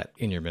do that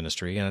in your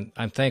ministry, and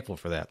I'm thankful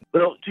for that.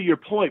 Well, to your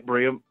point,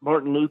 Bram,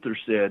 Martin Luther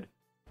said,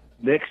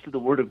 next to the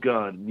Word of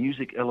God,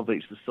 music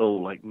elevates the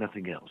soul like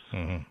nothing else.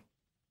 Mm-hmm.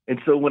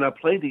 And so when I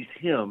play these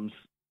hymns,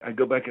 I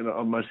go back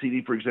on my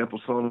CD, for example,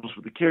 Songs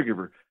for the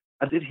Caregiver.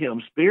 I did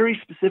hymns very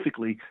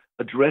specifically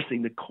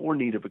addressing the core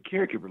need of a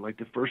caregiver. Like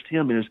the first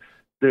hymn is,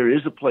 there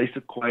is a place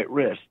of quiet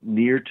rest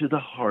near to the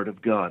heart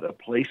of God, a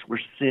place where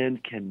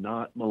sin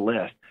cannot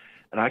molest.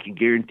 And I can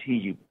guarantee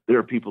you there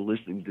are people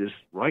listening to this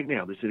right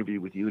now, this interview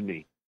with you and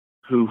me,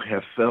 who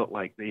have felt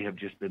like they have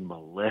just been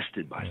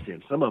molested by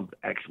sin. Some of them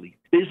actually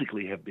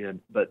physically have been,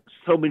 but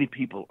so many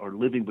people are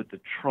living with the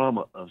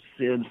trauma of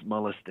sin's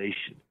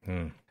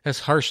molestation.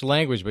 That's harsh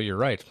language, but you're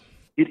right.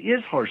 It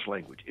is harsh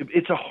language.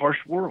 It's a harsh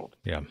world.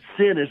 Yeah.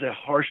 Sin is a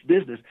harsh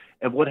business,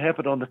 and what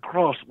happened on the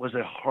cross was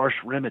a harsh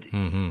remedy.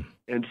 Mm-hmm.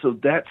 And so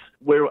that's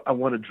where I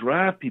want to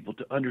drive people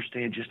to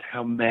understand just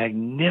how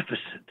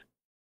magnificent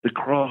the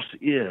cross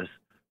is,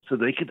 so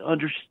they can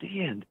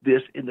understand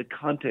this in the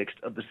context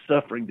of the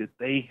suffering that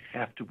they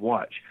have to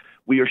watch.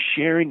 We are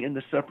sharing in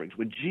the sufferings.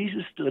 When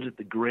Jesus stood at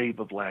the grave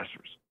of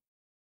Lazarus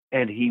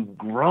and he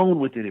groaned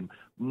within him,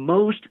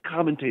 most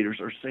commentators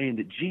are saying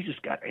that Jesus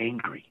got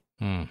angry.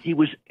 He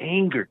was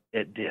angered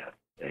at death.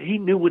 He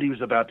knew what he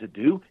was about to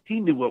do. He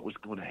knew what was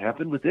going to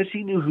happen with this.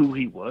 He knew who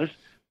he was,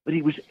 but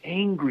he was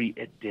angry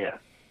at death.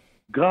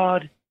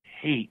 God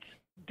hates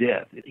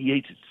death. He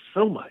hates it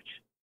so much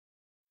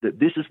that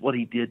this is what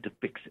he did to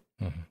fix it.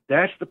 Mm-hmm.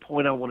 That's the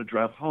point I want to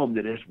drive home,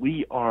 that as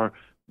we are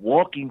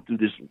walking through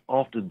this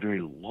often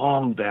very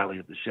long valley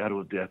of the shadow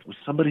of death with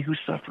somebody who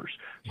suffers,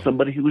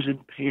 somebody who is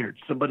impaired,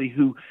 somebody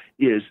who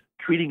is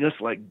treating us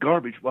like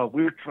garbage while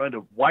we're trying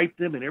to wipe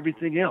them and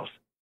everything else.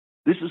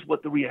 This is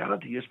what the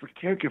reality is for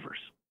caregivers.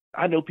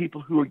 I know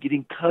people who are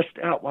getting cussed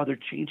out while they're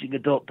changing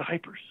adult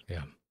diapers.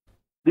 Yeah.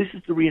 This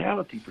is the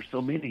reality for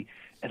so many.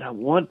 And I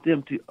want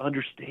them to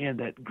understand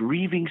that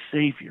grieving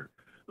Savior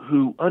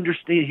who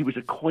understands, he was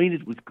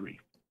acquainted with grief,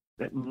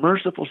 that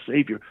merciful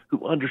Savior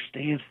who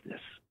understands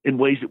this in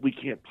ways that we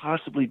can't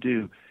possibly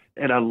do.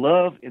 And I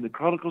love in the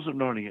Chronicles of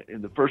Narnia,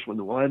 in the first one,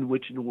 The Lion, the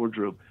Witch, and the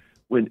Wardrobe,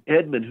 when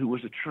Edmund, who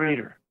was a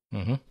traitor,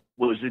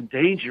 was in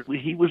danger,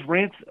 he was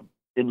ransomed.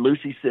 And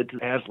Lucy said to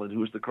Aslan, who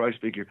was the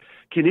Christ figure,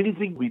 can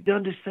anything be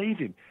done to save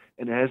him?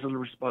 And Aslan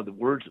responded, the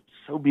words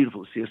so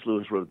beautiful, C.S.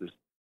 Lewis wrote this,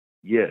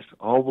 yes,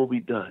 all will be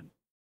done,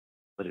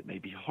 but it may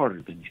be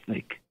harder than you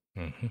think.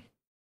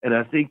 And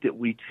I think that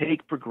we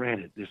take for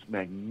granted this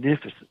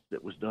magnificence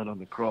that was done on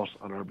the cross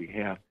on our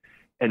behalf,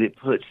 and it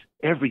puts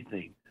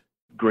everything,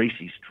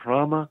 Gracie's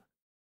trauma,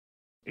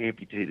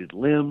 amputated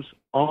limbs,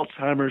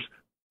 Alzheimer's,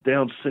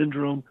 Down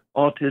syndrome,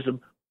 autism,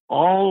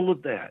 all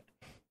of that,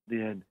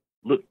 then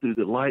look through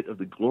the light of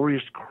the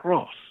glorious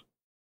cross,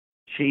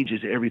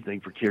 changes everything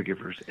for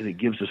caregivers, and it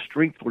gives us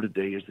strength for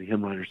today, as the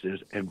hymn writer says,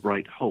 and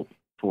bright hope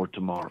for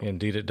tomorrow.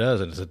 Indeed it does,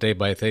 and it's a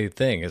day-by-day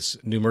thing. It's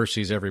new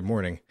mercies every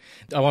morning.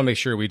 I want to make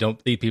sure we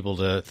don't lead people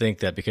to think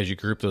that because you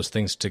group those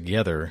things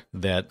together,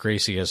 that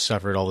Gracie has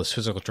suffered all this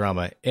physical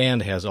trauma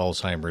and has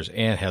Alzheimer's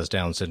and has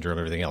Down syndrome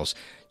and everything else.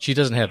 She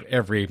doesn't have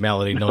every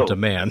malady known to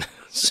man,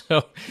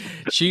 so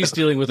she's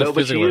dealing with the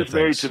physical things. But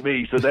she is married to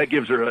me, so that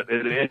gives her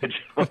an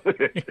edge.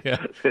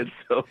 Yeah. And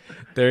so,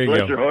 there you bless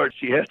go. her heart,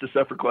 she has to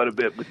suffer quite a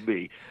bit with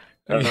me.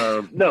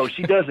 No,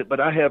 she doesn't. But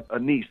I have a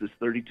niece that's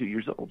 32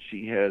 years old.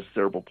 She has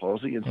cerebral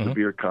palsy and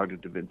severe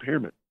cognitive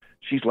impairment.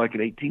 She's like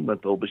an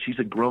 18-month-old, but she's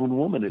a grown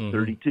woman at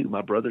 32.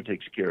 My brother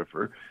takes care of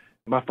her.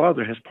 My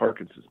father has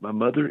Parkinson's. My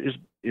mother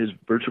is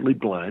virtually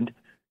blind.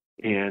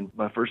 And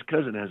my first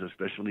cousin has a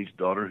special needs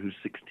daughter who's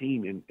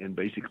 16 and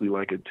basically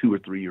like a 2 or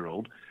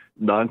 3-year-old,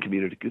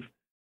 non-communicative,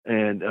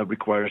 and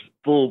requires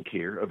full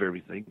care of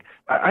everything.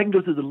 I can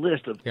go through the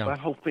list of my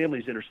whole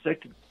family's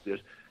intersected with this.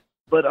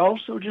 But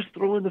also just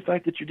throw in the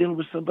fact that you're dealing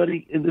with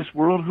somebody in this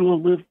world who will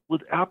live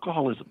with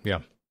alcoholism. Yeah.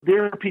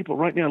 There are people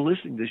right now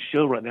listening to this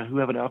show right now who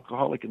have an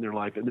alcoholic in their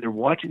life, and they're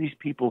watching these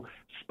people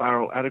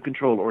spiral out of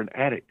control, or an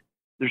addict.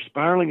 They're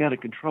spiraling out of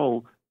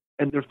control,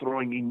 and they're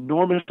throwing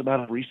enormous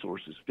amount of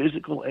resources,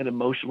 physical and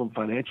emotional and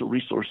financial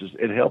resources,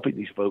 at helping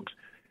these folks,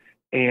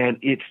 and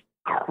it's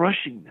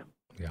crushing them.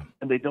 Yeah.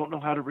 And they don't know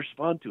how to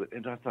respond to it.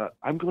 And I thought,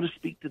 I'm going to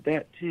speak to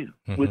that too,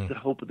 with the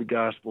hope of the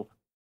gospel,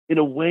 in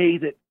a way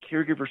that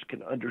caregivers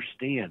can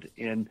understand.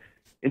 And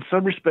in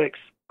some respects,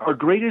 our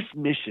greatest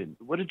mission,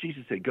 what did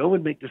Jesus say? Go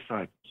and make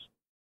disciples.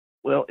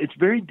 Well, it's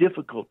very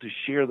difficult to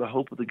share the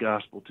hope of the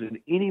gospel, to in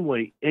any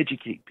way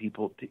educate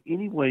people, to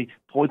any way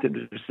point them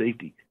to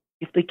safety,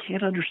 if they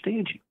can't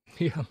understand you.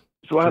 Yeah.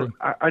 So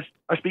I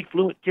speak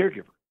fluent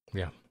caregiver.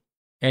 Yeah.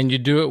 And you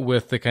do it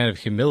with the kind of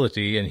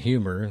humility and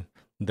humor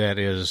that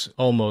is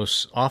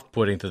almost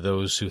off-putting to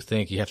those who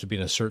think you have to be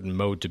in a certain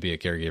mode to be a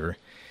caregiver.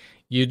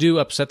 You do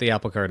upset the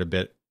apple cart a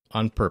bit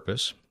on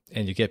purpose,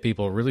 and you get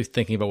people really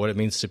thinking about what it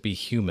means to be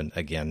human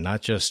again,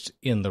 not just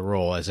in the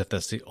role as if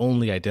that's the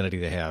only identity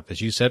they have. As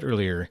you said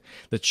earlier,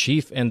 the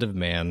chief end of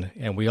man,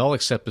 and we all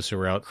accept this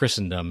throughout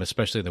Christendom,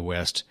 especially in the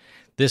West,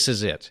 this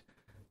is it,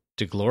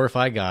 to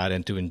glorify God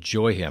and to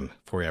enjoy Him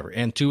forever.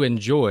 And to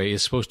enjoy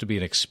is supposed to be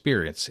an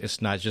experience.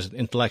 It's not just an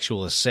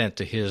intellectual assent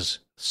to His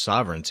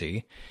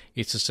sovereignty.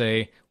 It's to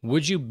say,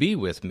 would you be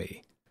with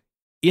me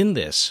in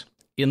this,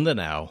 in the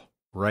now,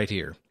 right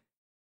here?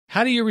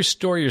 How do you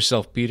restore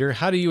yourself, Peter?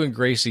 How do you and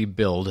Gracie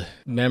build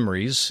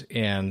memories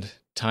and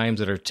times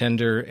that are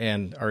tender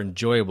and are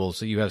enjoyable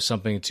so you have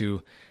something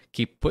to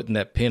keep putting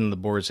that pin on the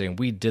board saying,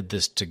 we did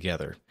this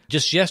together?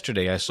 Just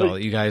yesterday, I saw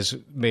that you guys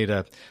made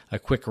a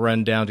quick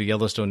run down to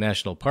Yellowstone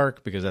National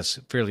Park, because that's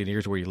fairly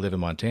near to where you live in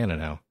Montana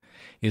now.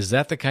 Is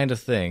that the kind of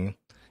thing?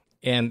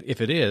 And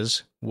if it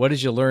is, what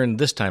did you learn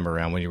this time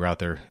around when you were out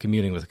there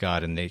communing with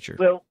God and nature?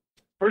 Well,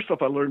 first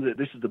off, I learned that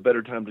this is the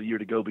better time of the year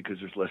to go because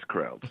there's less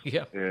crowds.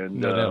 Yeah,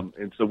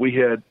 and so we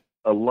had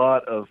a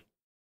lot of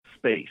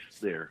space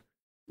there.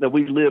 Now,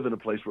 we live in a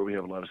place where we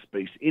have a lot of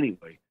space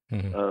anyway.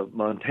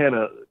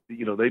 Montana,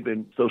 they've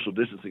been social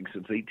distancing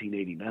since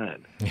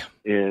 1889. Yeah.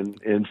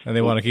 And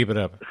they want to keep it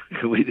up.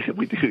 We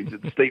do.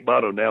 The state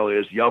motto now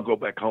is, y'all go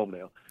back home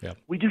now. Yeah.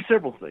 We do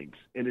several things,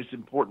 and it's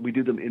important. We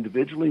do them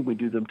individually. We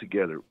do them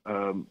together.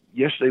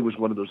 Yesterday was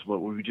one of those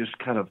moments where we just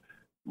kind of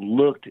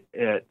looked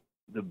at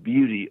the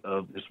beauty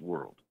of this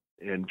world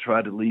and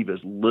tried to leave as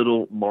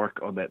little mark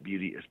on that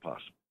beauty as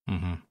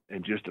possible,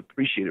 and just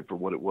appreciate it for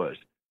what it was.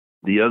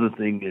 The other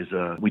thing is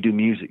we do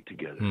music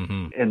together,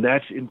 and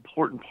that's an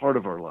important part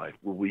of our life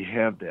where we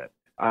have that.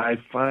 I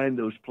find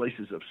those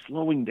places of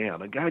slowing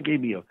down. A guy gave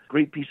me a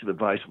great piece of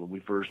advice when we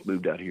first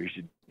moved out here. He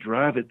said,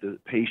 drive at the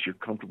pace you're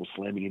comfortable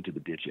slamming into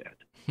the ditch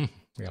at.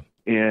 Yeah.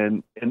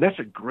 And that's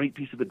a great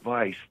piece of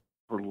advice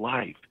for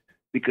life.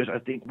 because I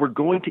think we're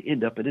going to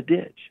end up in a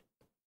ditch.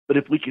 But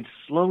if we could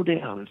slow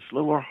down and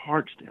slow our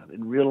hearts down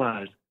and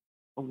realize,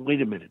 oh,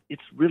 wait a minute,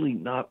 it's really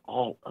not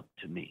all up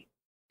to me.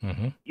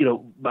 Mm-hmm. You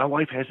know, my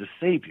wife has a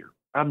Savior.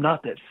 I'm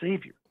not that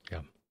Savior.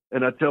 Yeah.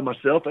 And I tell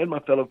myself and my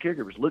fellow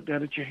caregivers, look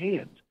down at your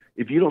hands.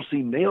 If you don't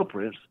see nail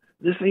prints,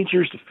 this ain't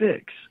yours to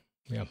fix.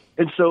 Yeah.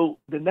 And so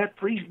then that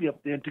frees me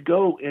up then to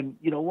go and,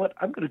 you know what,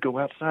 I'm going to go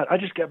outside. I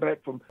just got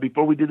back from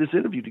before we did this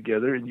interview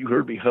together, and you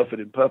heard me huffing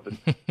and puffing.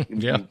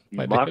 And Yeah,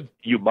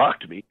 you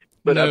mocked me.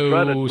 But no I'm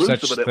trying to lose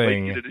such some of that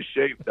thing. weight, get into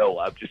shape. No,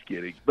 I'm just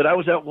kidding. But I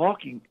was out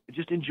walking,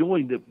 just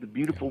enjoying the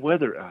beautiful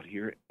weather out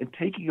here and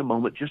taking a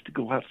moment just to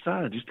go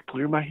outside, just to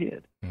clear my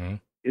head. Mm-hmm.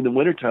 In the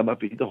wintertime, I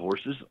feed the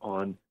horses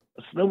on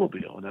a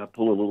snowmobile, and I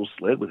pull a little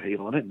sled with hay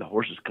on it, and the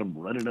horses come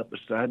running up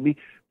beside me.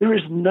 There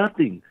is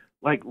nothing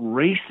like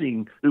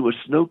racing through a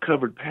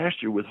snow-covered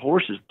pasture with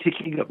horses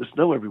kicking up the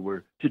snow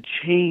everywhere to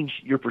change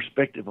your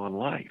perspective on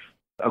life.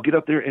 I'll get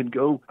up there and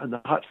go in the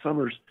hot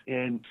summers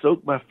and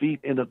soak my feet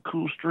in a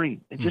cool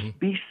stream and just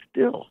be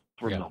still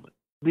for a moment.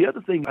 The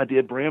other thing I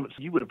did, Bram,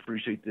 so you would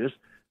appreciate this,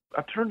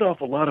 I turned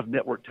off a lot of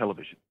network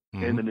television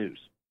and the news,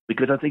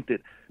 because I think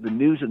that the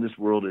news in this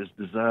world is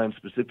designed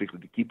specifically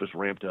to keep us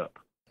ramped up.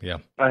 Yeah.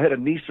 I had a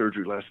knee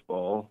surgery last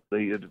fall.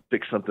 They had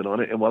fixed something on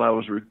it. And while I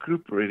was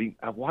recuperating,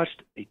 I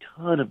watched a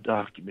ton of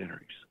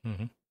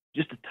documentaries,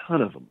 just a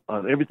ton of them,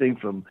 on everything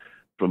from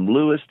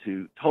Lewis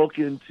to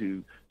Tolkien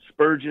to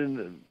Spurgeon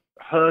and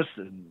Huss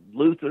and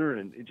Luther,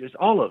 and it just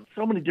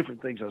so many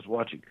different things I was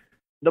watching.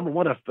 Number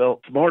one, I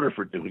felt smarter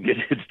for doing it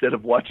instead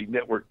of watching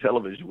network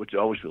television, which I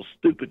always feel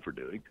stupid for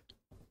doing.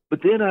 But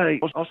then I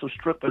was also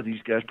struck by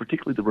these guys,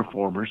 particularly the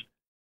reformers,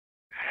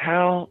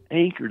 how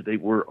anchored they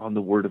were on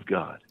the Word of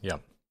God. Yeah.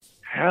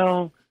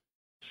 How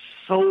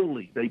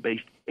solely they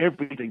based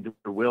everything,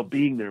 their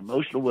well-being, their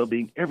emotional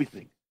well-being,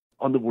 everything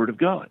on the Word of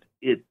God.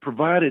 It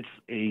provided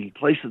a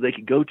place that they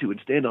could go to and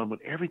stand on when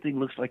everything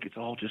looks like it's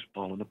all just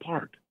falling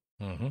apart.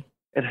 Mm-hmm.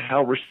 And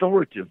how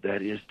restorative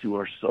that is to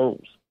our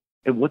souls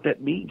and what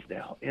that means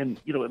now. And,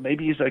 you know,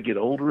 maybe as I get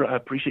older, I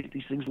appreciate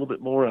these things a little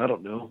bit more. I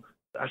don't know.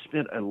 I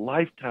spent a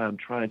lifetime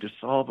trying to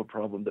solve a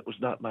problem that was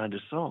not mine to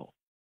solve.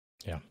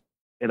 Yeah.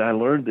 And I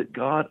learned that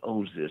God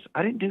owns this.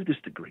 I didn't do this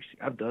to Gracie.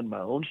 I've done my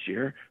own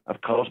share.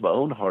 I've caused my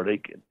own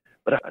heartache.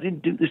 But I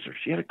didn't do this to her.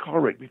 She had a car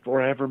wreck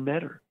before I ever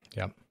met her.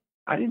 Yeah.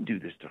 I didn't do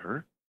this to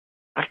her.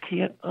 I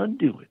can't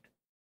undo it.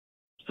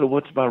 So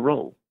what's my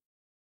role?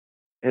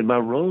 And my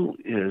role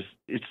is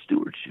it's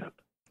stewardship.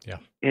 Yeah.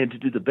 And to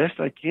do the best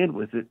I can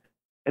with it.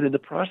 And in the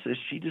process,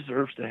 she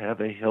deserves to have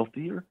a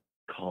healthier,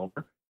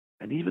 calmer,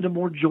 and even a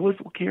more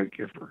joyful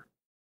caregiver.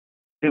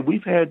 And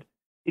we've had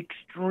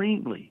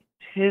extremely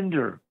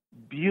tender,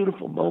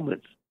 beautiful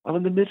moments while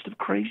in the midst of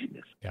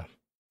craziness. Yeah.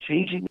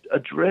 Changing,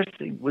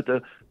 addressing with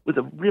a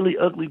really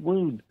ugly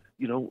wound.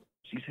 You know,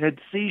 she's had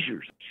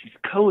seizures, she's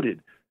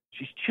coded,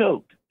 she's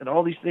choked, and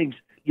all these things.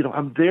 You know,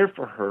 I'm there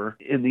for her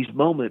in these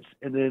moments,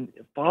 and then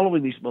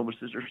following these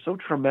moments that are so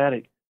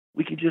traumatic,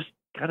 we can just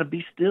kind of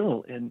be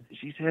still. And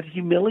she's had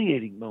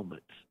humiliating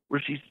moments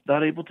where she's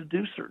not able to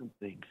do certain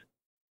things.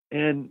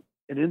 And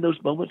in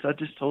those moments, I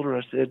just told her,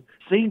 I said,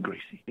 sing,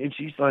 Gracie. And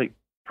she's like,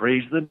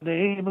 praise the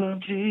name of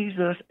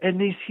Jesus.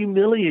 And these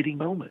humiliating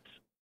moments,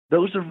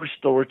 those are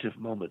restorative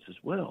moments as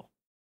well.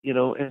 You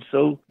know, and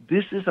so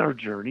this is our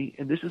journey,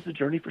 and this is the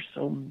journey for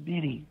so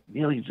many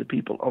millions of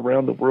people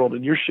around the world.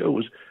 And your show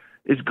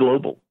is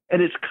global,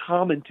 and it's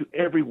common to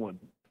everyone.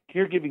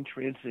 Caregiving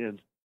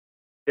transcends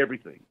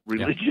everything.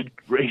 Religion,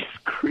 race,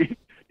 creed.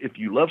 If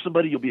you love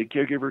somebody, you'll be a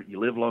caregiver. You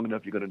live long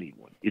enough, you're going to need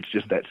one. It's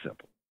just that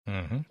simple.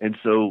 Mm-hmm. And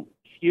so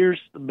here's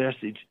the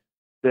message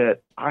that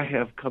I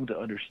have come to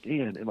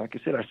understand. And like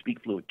I said, I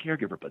speak fluent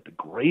caregiver, but the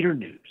greater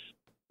news,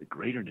 the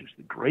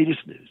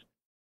greatest news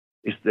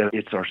is that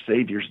it's our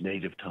Savior's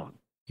native tongue.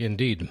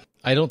 Indeed.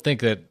 I don't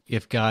think that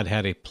if God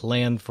had a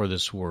plan for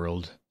this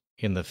world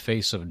in the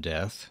face of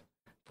death,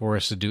 for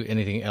us to do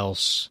anything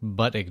else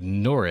but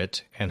ignore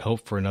it and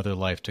hope for another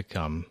life to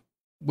come,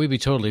 we'd be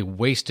totally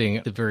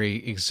wasting the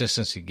very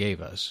existence He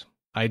gave us.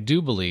 I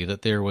do believe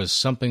that there was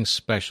something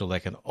special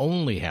that can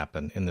only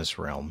happen in this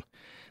realm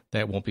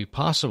that won't be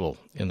possible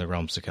in the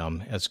realms to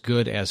come, as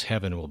good as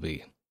heaven will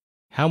be.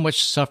 How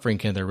much suffering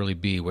can there really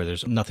be where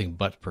there's nothing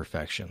but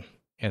perfection?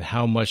 And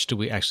how much do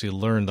we actually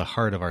learn the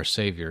heart of our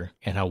Savior,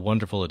 and how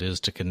wonderful it is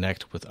to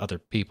connect with other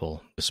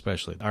people,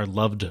 especially our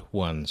loved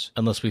ones,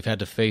 unless we've had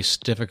to face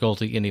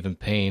difficulty and even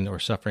pain or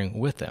suffering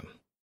with them.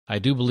 I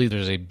do believe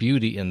there's a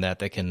beauty in that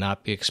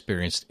cannot be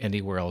experienced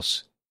anywhere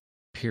else,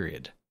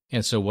 period.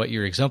 And so what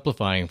you're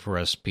exemplifying for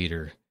us,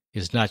 Peter,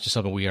 is not just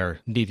something we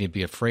are needing to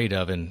be afraid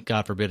of, and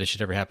God forbid it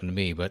should ever happen to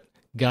me, but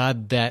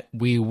God that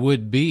we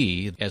would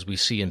be, as we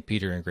see in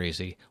Peter and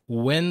Gracie,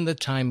 when the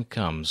time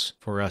comes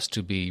for us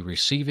to be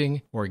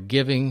receiving or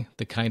giving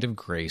the kind of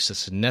grace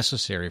that's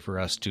necessary for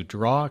us to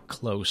draw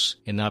close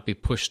and not be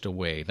pushed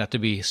away, not to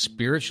be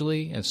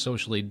spiritually and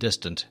socially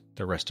distant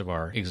the rest of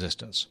our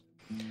existence.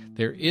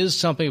 There is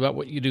something about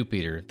what you do,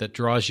 Peter, that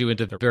draws you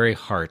into the very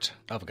heart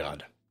of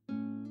God.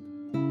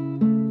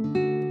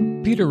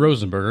 Peter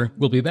Rosenberger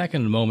will be back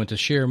in a moment to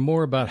share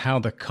more about how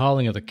the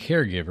calling of the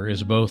caregiver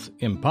is both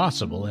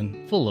impossible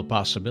and full of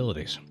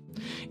possibilities.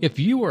 If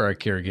you are a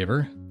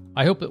caregiver,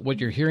 I hope that what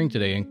you're hearing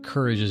today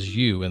encourages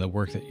you in the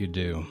work that you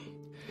do.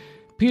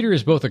 Peter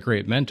is both a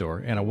great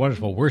mentor and a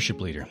wonderful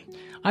worship leader.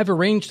 I've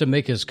arranged to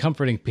make his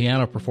comforting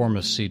piano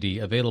performance CD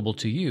available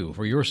to you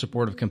for your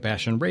support of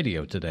Compassion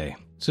Radio today.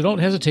 So don't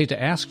hesitate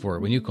to ask for it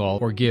when you call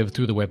or give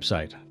through the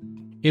website.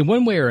 In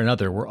one way or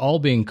another, we're all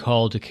being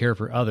called to care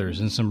for others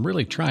in some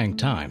really trying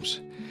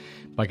times.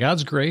 By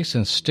God's grace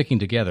and sticking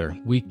together,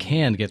 we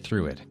can get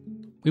through it.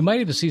 We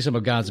might even see some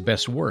of God's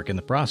best work in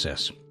the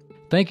process.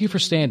 Thank you for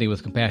standing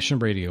with Compassion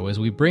Radio as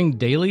we bring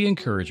daily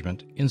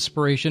encouragement,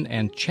 inspiration,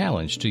 and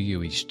challenge to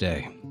you each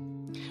day.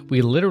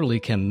 We literally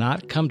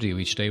cannot come to you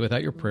each day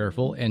without your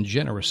prayerful and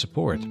generous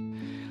support.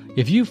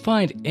 If you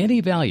find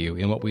any value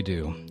in what we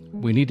do,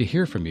 we need to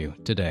hear from you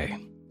today.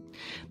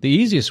 The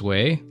easiest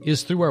way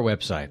is through our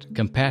website,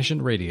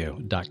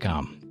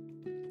 CompassionRadio.com.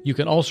 You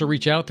can also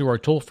reach out through our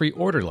toll-free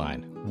order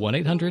line,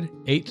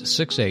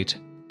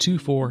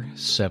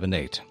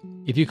 1-800-868-2478.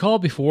 If you call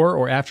before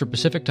or after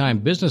Pacific Time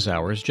business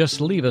hours, just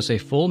leave us a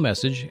full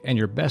message and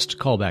your best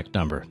callback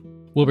number.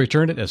 We'll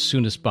return it as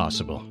soon as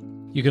possible.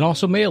 You can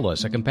also mail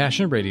us at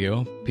Compassion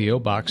Radio, P.O.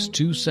 Box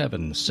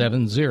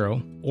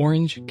 2770,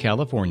 Orange,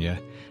 California,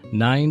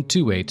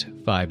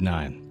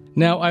 92859.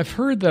 Now, I've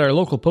heard that our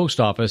local post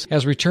office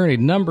has returned a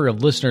number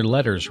of listener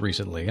letters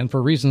recently, and for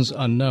reasons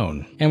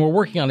unknown, and we're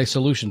working on a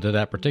solution to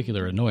that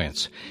particular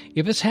annoyance.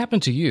 If it's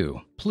happened to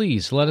you,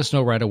 please let us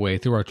know right away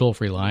through our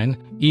toll-free line,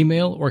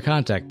 email, or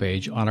contact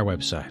page on our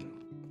website.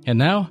 And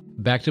now,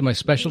 back to my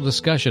special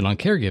discussion on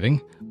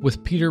caregiving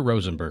with Peter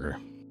Rosenberger.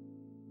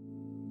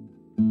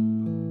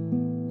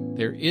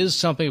 There is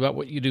something about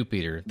what you do,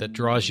 Peter, that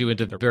draws you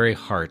into the very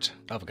heart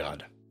of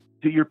God.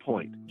 To your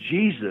point,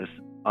 Jesus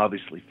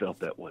obviously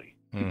felt that way.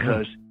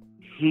 Because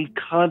he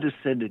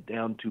condescended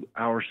down to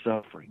our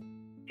suffering.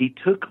 He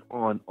took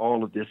on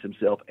all of this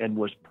himself and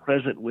was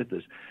present with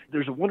us.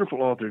 There's a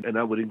wonderful author, and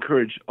I would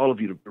encourage all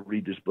of you to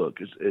read this book.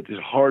 It's a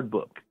hard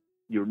book.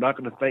 You're not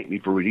going to thank me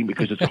for reading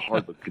because it's a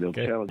hard book. It'll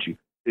challenge you.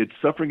 It's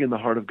Suffering in the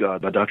Heart of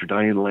God by Dr.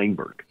 Diane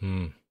Langberg.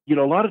 You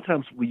know, a lot of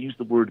times we use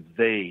the word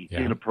they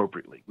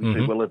inappropriately. We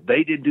say, well, if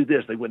they didn't do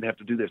this, they wouldn't have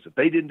to do this. If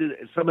they didn't do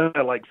that,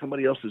 somehow like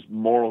somebody else's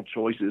moral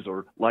choices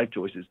or life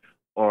choices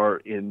are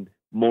in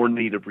more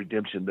need of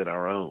redemption than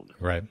our own.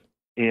 Right.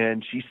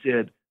 And she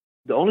said,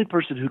 the only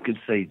person who can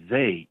say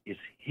they is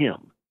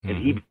him. And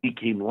he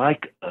became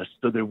like us,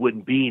 so there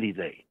wouldn't be any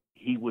they.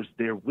 He was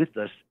there with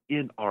us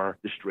in our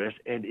distress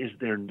and is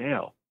there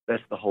now.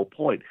 That's the whole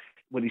point.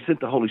 When he sent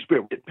the Holy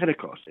Spirit at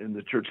Pentecost in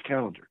the church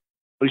calendar,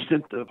 when he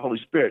sent the Holy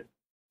Spirit,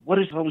 what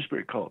is the Holy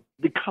Spirit called?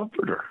 The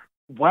Comforter.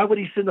 Why would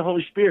he send the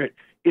Holy Spirit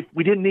if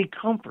we didn't need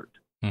comfort?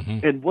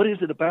 And what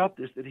is it about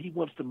this that he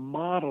wants to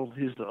model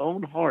his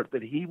own heart,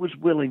 that he was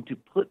willing to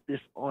put this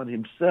on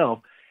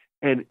himself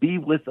and be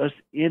with us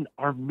in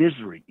our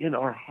misery, in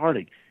our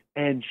heartache,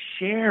 and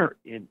share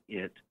in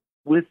it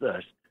with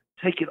us,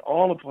 take it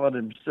all upon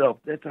himself?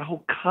 That's a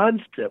whole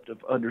concept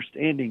of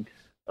understanding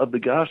of the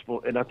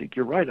gospel. And I think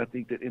you're right. I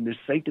think that in this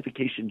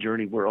sanctification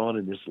journey we're on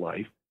in this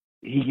life,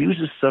 he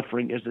uses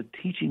suffering as a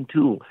teaching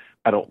tool.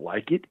 I don't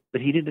like it,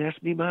 but he didn't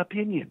ask me my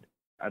opinion.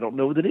 I don't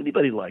know that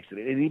anybody likes it.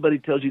 Anybody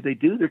tells you they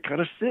do, they're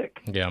kind of sick.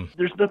 Yeah.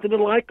 There's nothing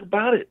to like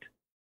about it.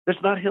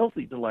 That's not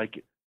healthy to like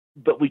it.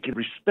 But we can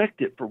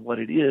respect it for what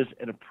it is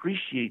and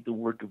appreciate the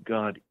work of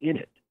God in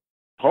it.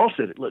 Paul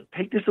said it, look,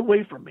 take this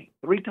away from me.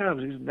 3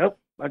 times. He said, nope,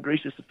 my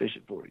grace is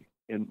sufficient for you.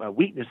 And my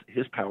weakness,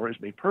 his power is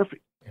made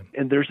perfect. Yeah.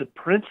 And there's a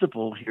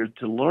principle here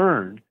to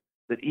learn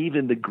that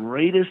even the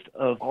greatest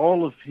of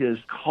all of his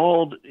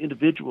called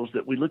individuals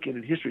that we look at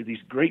in history,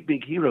 these great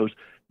big heroes,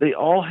 they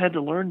all had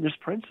to learn this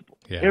principle.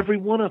 Yeah. Every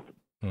one of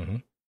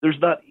them. There's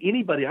not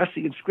anybody I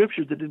see in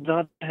Scripture that did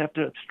not have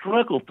to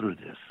struggle through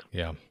this.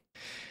 Yeah.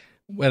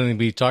 When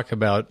we talk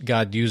about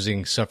God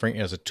using suffering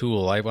as a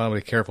tool, I want to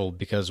be careful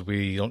because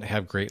we don't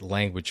have great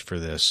language for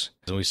this.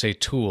 When we say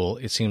tool,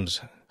 it seems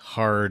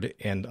hard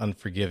and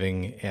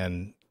unforgiving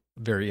and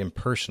very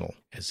impersonal,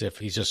 as if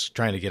he's just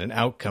trying to get an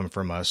outcome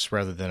from us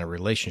rather than a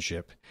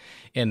relationship.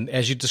 And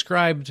as you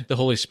described the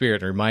Holy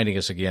Spirit, reminding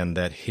us again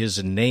that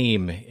his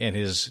name and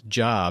his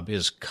job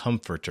is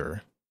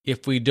comforter.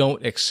 If we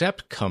don't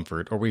accept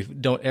comfort, or we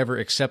don't ever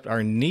accept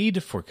our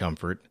need for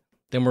comfort,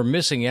 then we're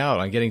missing out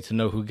on getting to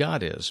know who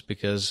God is,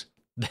 because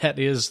that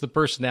is the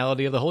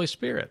personality of the Holy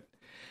Spirit.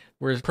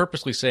 We're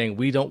purposely saying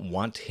we don't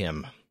want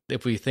him.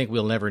 If we think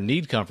we'll never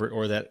need comfort,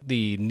 or that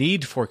the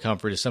need for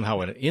comfort is somehow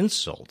an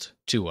insult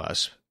to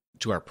us,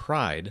 to our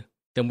pride,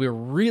 then we're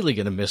really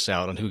going to miss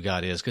out on who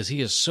God is, because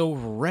he is so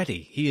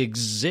ready. He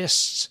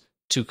exists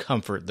to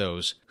comfort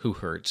those who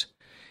hurt,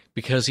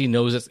 because he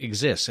knows it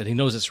exists, and he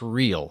knows it's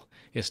real.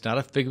 It's not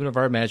a figment of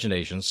our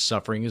imagination.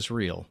 Suffering is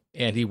real,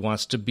 and he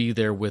wants to be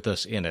there with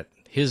us in it.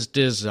 His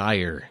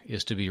desire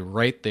is to be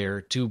right there,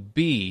 to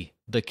be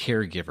the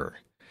caregiver.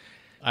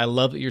 I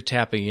love that you're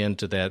tapping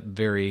into that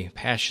very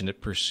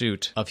passionate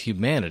pursuit of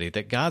humanity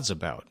that God's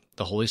about.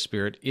 The Holy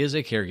Spirit is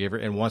a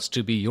caregiver and wants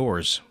to be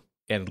yours.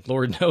 And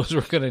Lord knows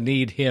we're going to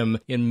need him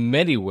in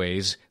many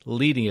ways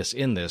leading us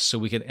in this so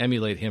we can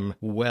emulate him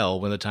well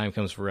when the time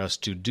comes for us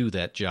to do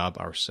that job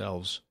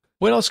ourselves.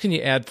 What else can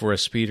you add for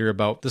us, Peter,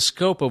 about the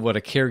scope of what a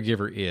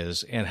caregiver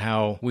is and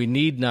how we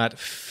need not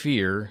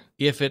fear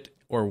if it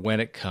or when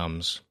it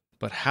comes,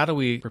 but how do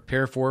we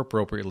prepare for it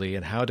appropriately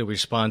and how do we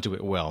respond to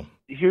it well?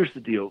 Here's the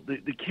deal.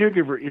 The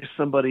caregiver is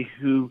somebody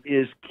who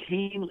is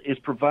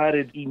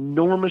provided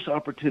enormous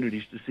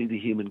opportunities to see the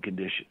human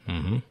condition.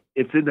 Mm-hmm.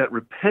 It's in that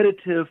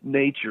repetitive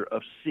nature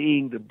of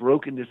seeing the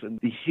brokenness and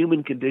the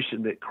human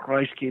condition that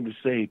Christ came to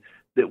save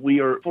that we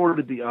are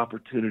afforded the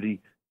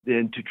opportunity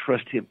then to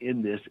trust him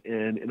in this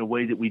and in a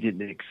way that we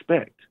didn't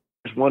expect.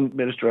 As one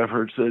minister I've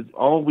heard said,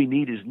 all we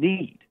need is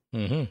need.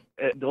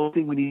 Mm-hmm. The only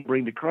thing we need to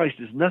bring to Christ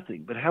is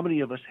nothing. But how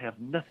many of us have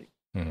nothing?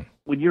 Mm-hmm.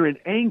 When you're in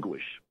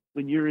anguish,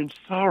 when you're in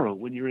sorrow,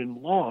 when you're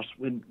in loss,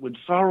 when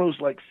sorrows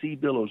like sea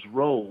billows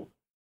roll,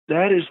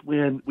 that is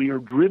when we are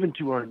driven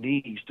to our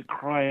knees to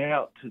cry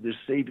out to this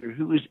Savior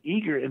who is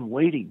eager and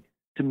waiting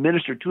to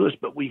minister to us.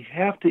 But we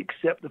have to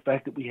accept the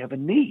fact that we have a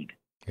need.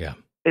 Yeah.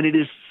 And it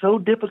is so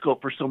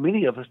difficult for so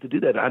many of us to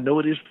do that. I know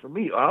it is for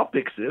me. I'll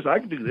fix this. I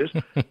can do this.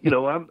 I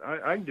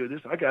can do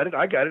this. I got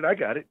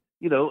it.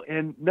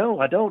 And no,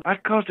 I don't. I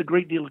caused a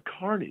great deal of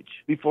carnage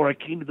before I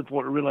came to the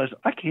point to realize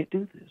I can't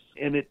do this.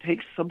 And it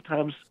takes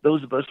sometimes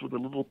those of us with a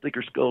little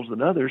thicker skulls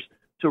than others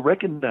to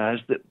recognize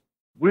that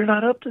we're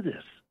not up to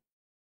this.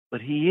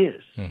 But he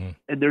is. Mm-hmm.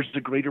 And there's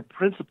a greater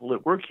principle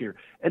at work here.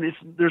 And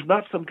there's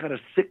not some kind of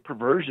sick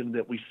perversion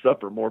that we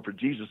suffer more for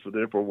Jesus, so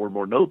therefore we're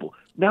more noble.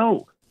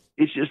 No.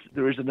 It's just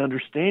there is an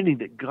understanding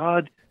that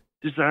God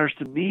desires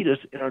to meet us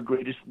in our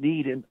greatest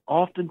need. And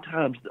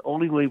oftentimes the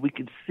only way we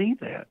can see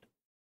that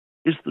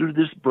is through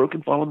this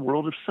broken, fallen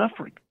world of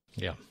suffering.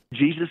 Yeah.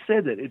 Jesus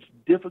said that it's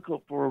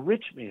difficult for a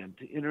rich man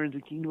to enter into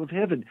the kingdom of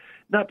heaven,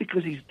 not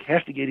because he's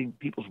castigating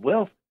people's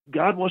wealth.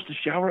 God wants to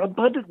shower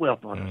abundant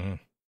wealth on us,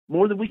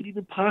 more than we can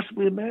even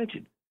possibly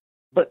imagine.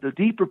 But the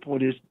deeper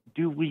point is,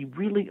 do we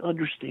really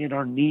understand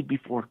our need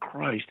before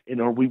Christ, and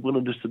are we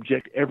willing to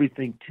subject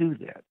everything to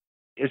that?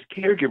 As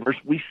caregivers,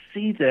 we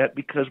see that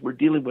because we're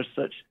dealing with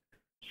such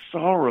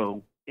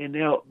sorrow. And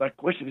now my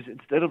question is,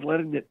 instead of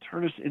letting that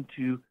turn us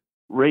into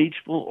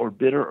rageful or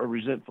bitter or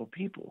resentful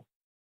people,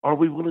 are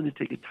we willing to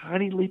take a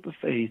tiny leap of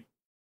faith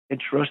and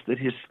trust that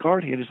his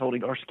scarred hand is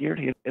holding our scared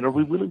hand? And are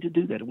we willing to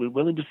do that? Are we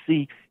willing to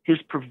see his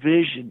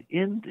provision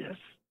in this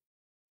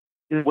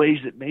in ways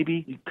that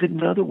maybe we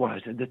couldn't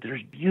otherwise, and that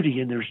there's beauty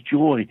and there's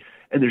joy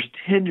and there's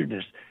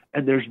tenderness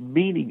and there's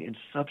meaning and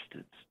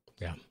substance?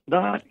 Yeah.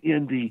 Not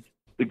in the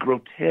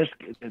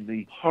grotesque and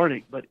the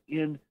heartache, but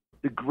in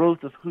the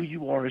growth of who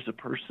you are as a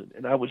person.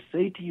 And I would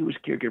say to you as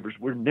caregivers,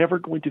 we're never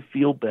going to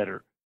feel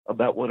better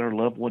about what our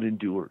loved one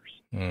endures.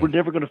 We're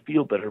never going to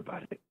feel better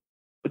about it.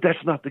 But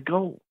that's not the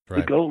goal. Right.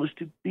 The goal is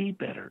to be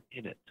better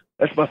in it.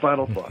 That's my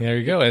final thought. There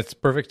you go. It's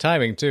perfect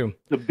timing, too.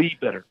 To be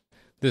better.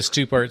 This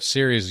two-part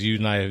series you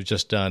and I have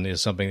just done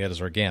is something that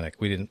is organic.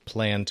 We didn't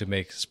plan to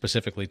make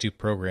specifically 2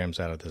 programs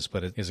out of this,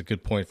 but it is a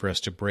good point for us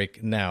to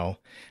break now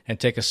and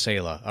take a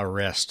Selah, a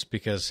rest,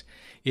 because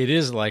it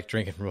is like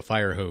drinking from a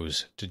fire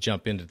hose to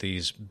jump into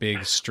these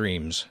big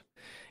streams.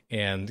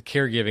 And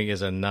caregiving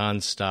is a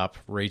nonstop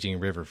raging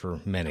river for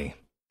many.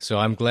 So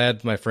I'm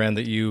glad, my friend,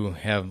 that you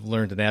have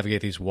learned to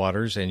navigate these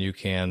waters and you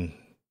can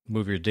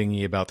move your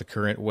dinghy about the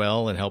current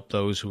well and help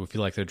those who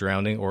feel like they're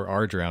drowning or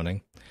are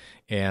drowning.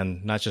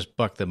 And not just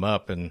buck them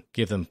up and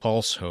give them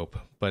false hope,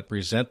 but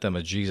present them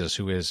a Jesus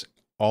who is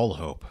all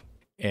hope.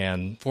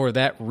 And for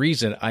that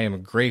reason, I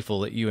am grateful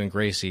that you and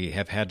Gracie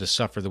have had to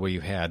suffer the way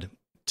you had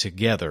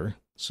together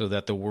so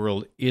that the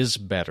world is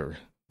better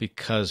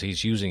because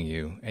he's using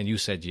you, and you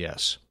said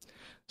yes.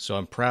 So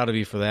I'm proud of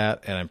you for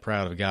that, and I'm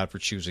proud of God for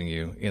choosing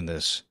you in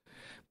this.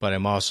 But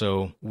I'm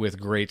also,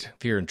 with great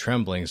fear and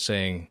trembling,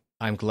 saying,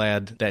 I'm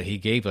glad that he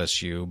gave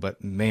us you,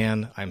 but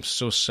man, I'm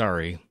so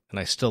sorry, and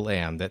I still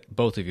am, that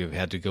both of you have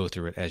had to go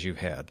through it as you've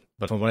had.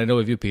 But from what I know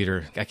of you,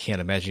 Peter, I can't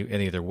imagine you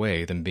any other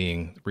way than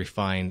being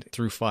refined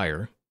through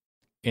fire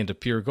into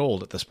pure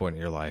gold at this point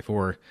in your life,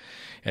 or,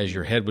 as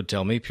your head would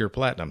tell me, pure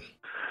platinum.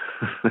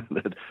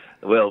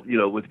 Well,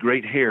 with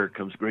great hair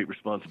comes great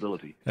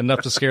responsibility.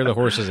 Enough to scare the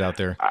horses out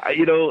there.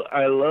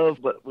 I love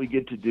what we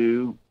get to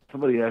do.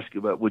 Somebody asked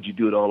you about, would you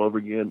do it all over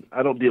again?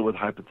 I don't deal with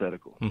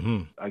hypothetical.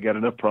 Mm-hmm. I got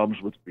enough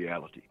problems with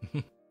reality.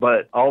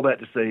 But all that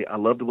to say, I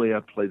love the way I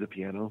play the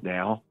piano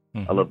now.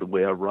 Mm-hmm. I love the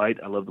way I write.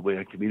 I love the way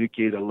I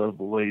communicate. I love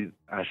the way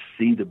I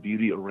see the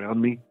beauty around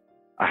me.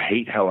 I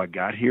hate how I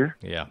got here.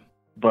 Yeah.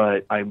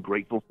 But I'm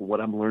grateful for what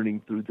I'm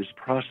learning through this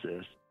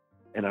process.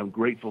 And I'm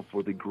grateful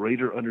for the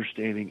greater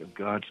understanding of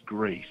God's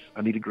grace.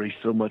 I needed grace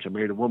so much. I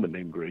married a woman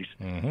named Grace.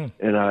 Mm-hmm.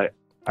 And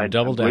I'm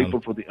grateful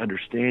down. for the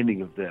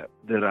understanding of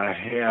that I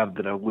have,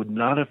 that I would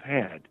not have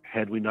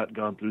had we not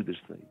gone through this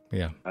thing.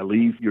 Yeah. I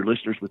leave your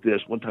listeners with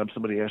this. One time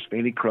somebody asked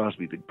Fanny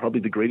Crosby,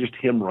 probably the greatest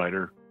hymn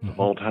writer of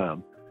all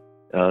time,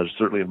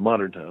 certainly in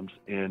modern times,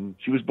 and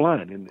she was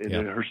blind, and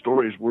her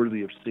story is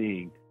worthy of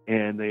seeing.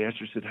 And they asked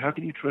her, said, how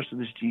can you trust in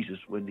this Jesus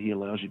when he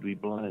allows you to be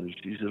blind? And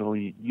she said, oh,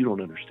 you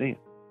don't understand.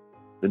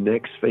 the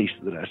next face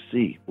that I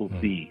see will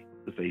be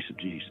the face of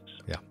Jesus.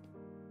 Yeah.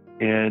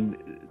 And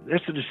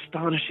that's an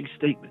astonishing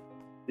statement.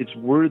 It's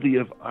worthy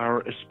of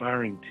our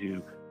aspiring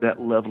to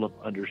that level of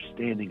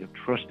understanding of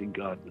trusting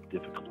God with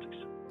difficulties.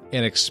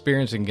 And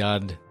experiencing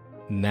God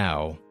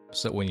now,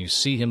 so that when you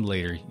see him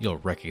later, you'll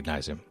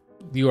recognize him.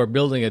 You are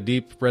building a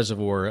deep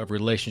reservoir of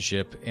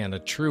relationship and a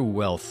true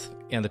wealth,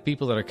 and the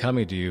people that are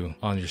coming to you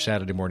on your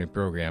Saturday morning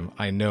program,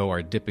 I know,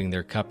 are dipping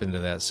their cup into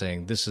that,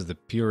 saying, this is the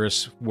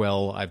purest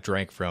well I've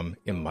drank from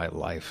in my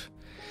life.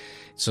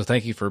 So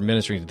thank you for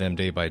ministering to them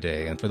day by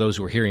day. And for those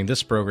who are hearing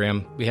this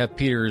program, we have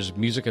Peter's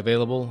music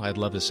available. I'd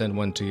love to send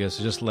one to you.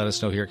 So just let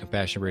us know here at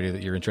Compassion Radio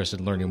that you're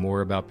interested in learning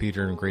more about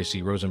Peter and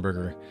Gracie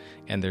Rosenberger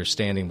and their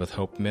Standing with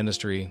Hope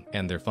ministry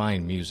and their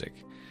fine music.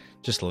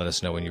 Just let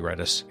us know when you write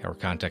us or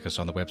contact us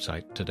on the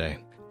website today.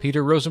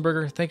 Peter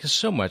Rosenberger, thank you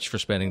so much for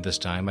spending this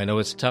time. I know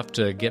it's tough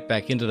to get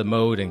back into the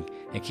mode and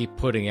keep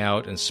putting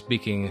out and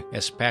speaking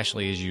as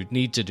passionately as you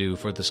need to do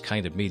for this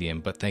kind of medium,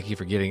 but thank you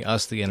for giving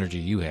us the energy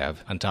you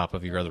have on top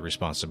of your other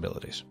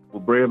responsibilities. Well,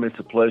 Bram, it's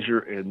a pleasure,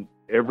 and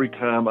every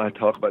time I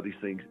talk about these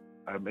things,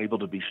 I'm able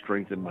to be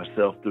strengthened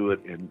myself through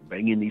it and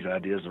banging these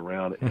ideas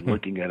around and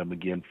looking at them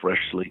again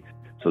freshly.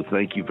 So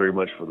thank you very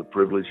much for the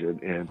privilege,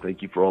 and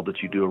thank you for all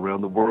that you do around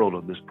the world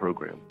on this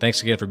program.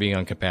 Thanks again for being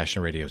on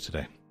Compassion Radio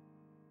today.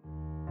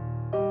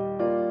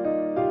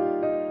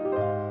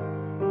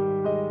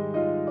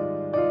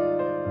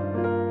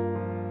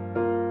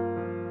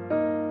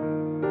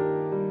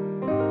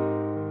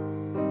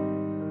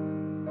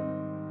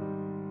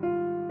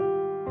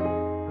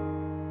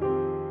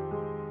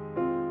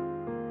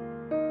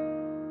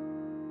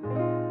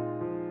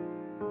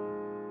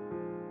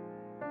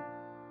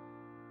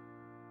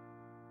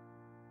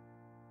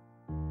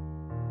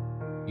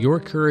 Your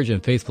courage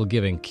and faithful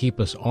giving keep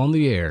us on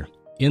the air,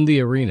 in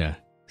the arena,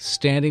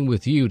 standing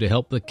with you to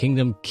help the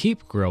kingdom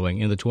keep growing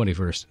in the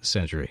 21st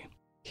century.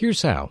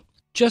 Here's how.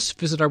 Just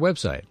visit our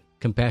website,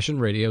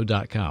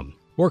 CompassionRadio.com,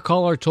 or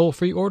call our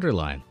toll-free order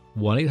line,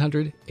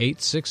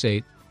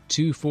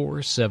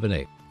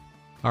 1-800-868-2478.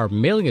 Our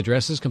mailing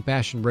address is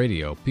Compassion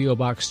Radio, P.O.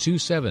 Box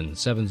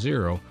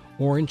 2770,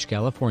 Orange,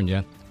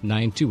 California,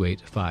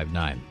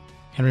 92859.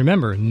 And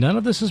remember, none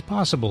of this is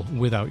possible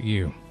without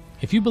you.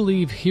 If you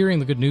believe hearing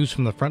the good news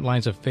from the front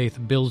lines of faith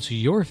builds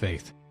your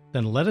faith,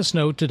 then let us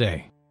know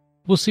today.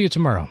 We'll see you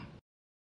tomorrow.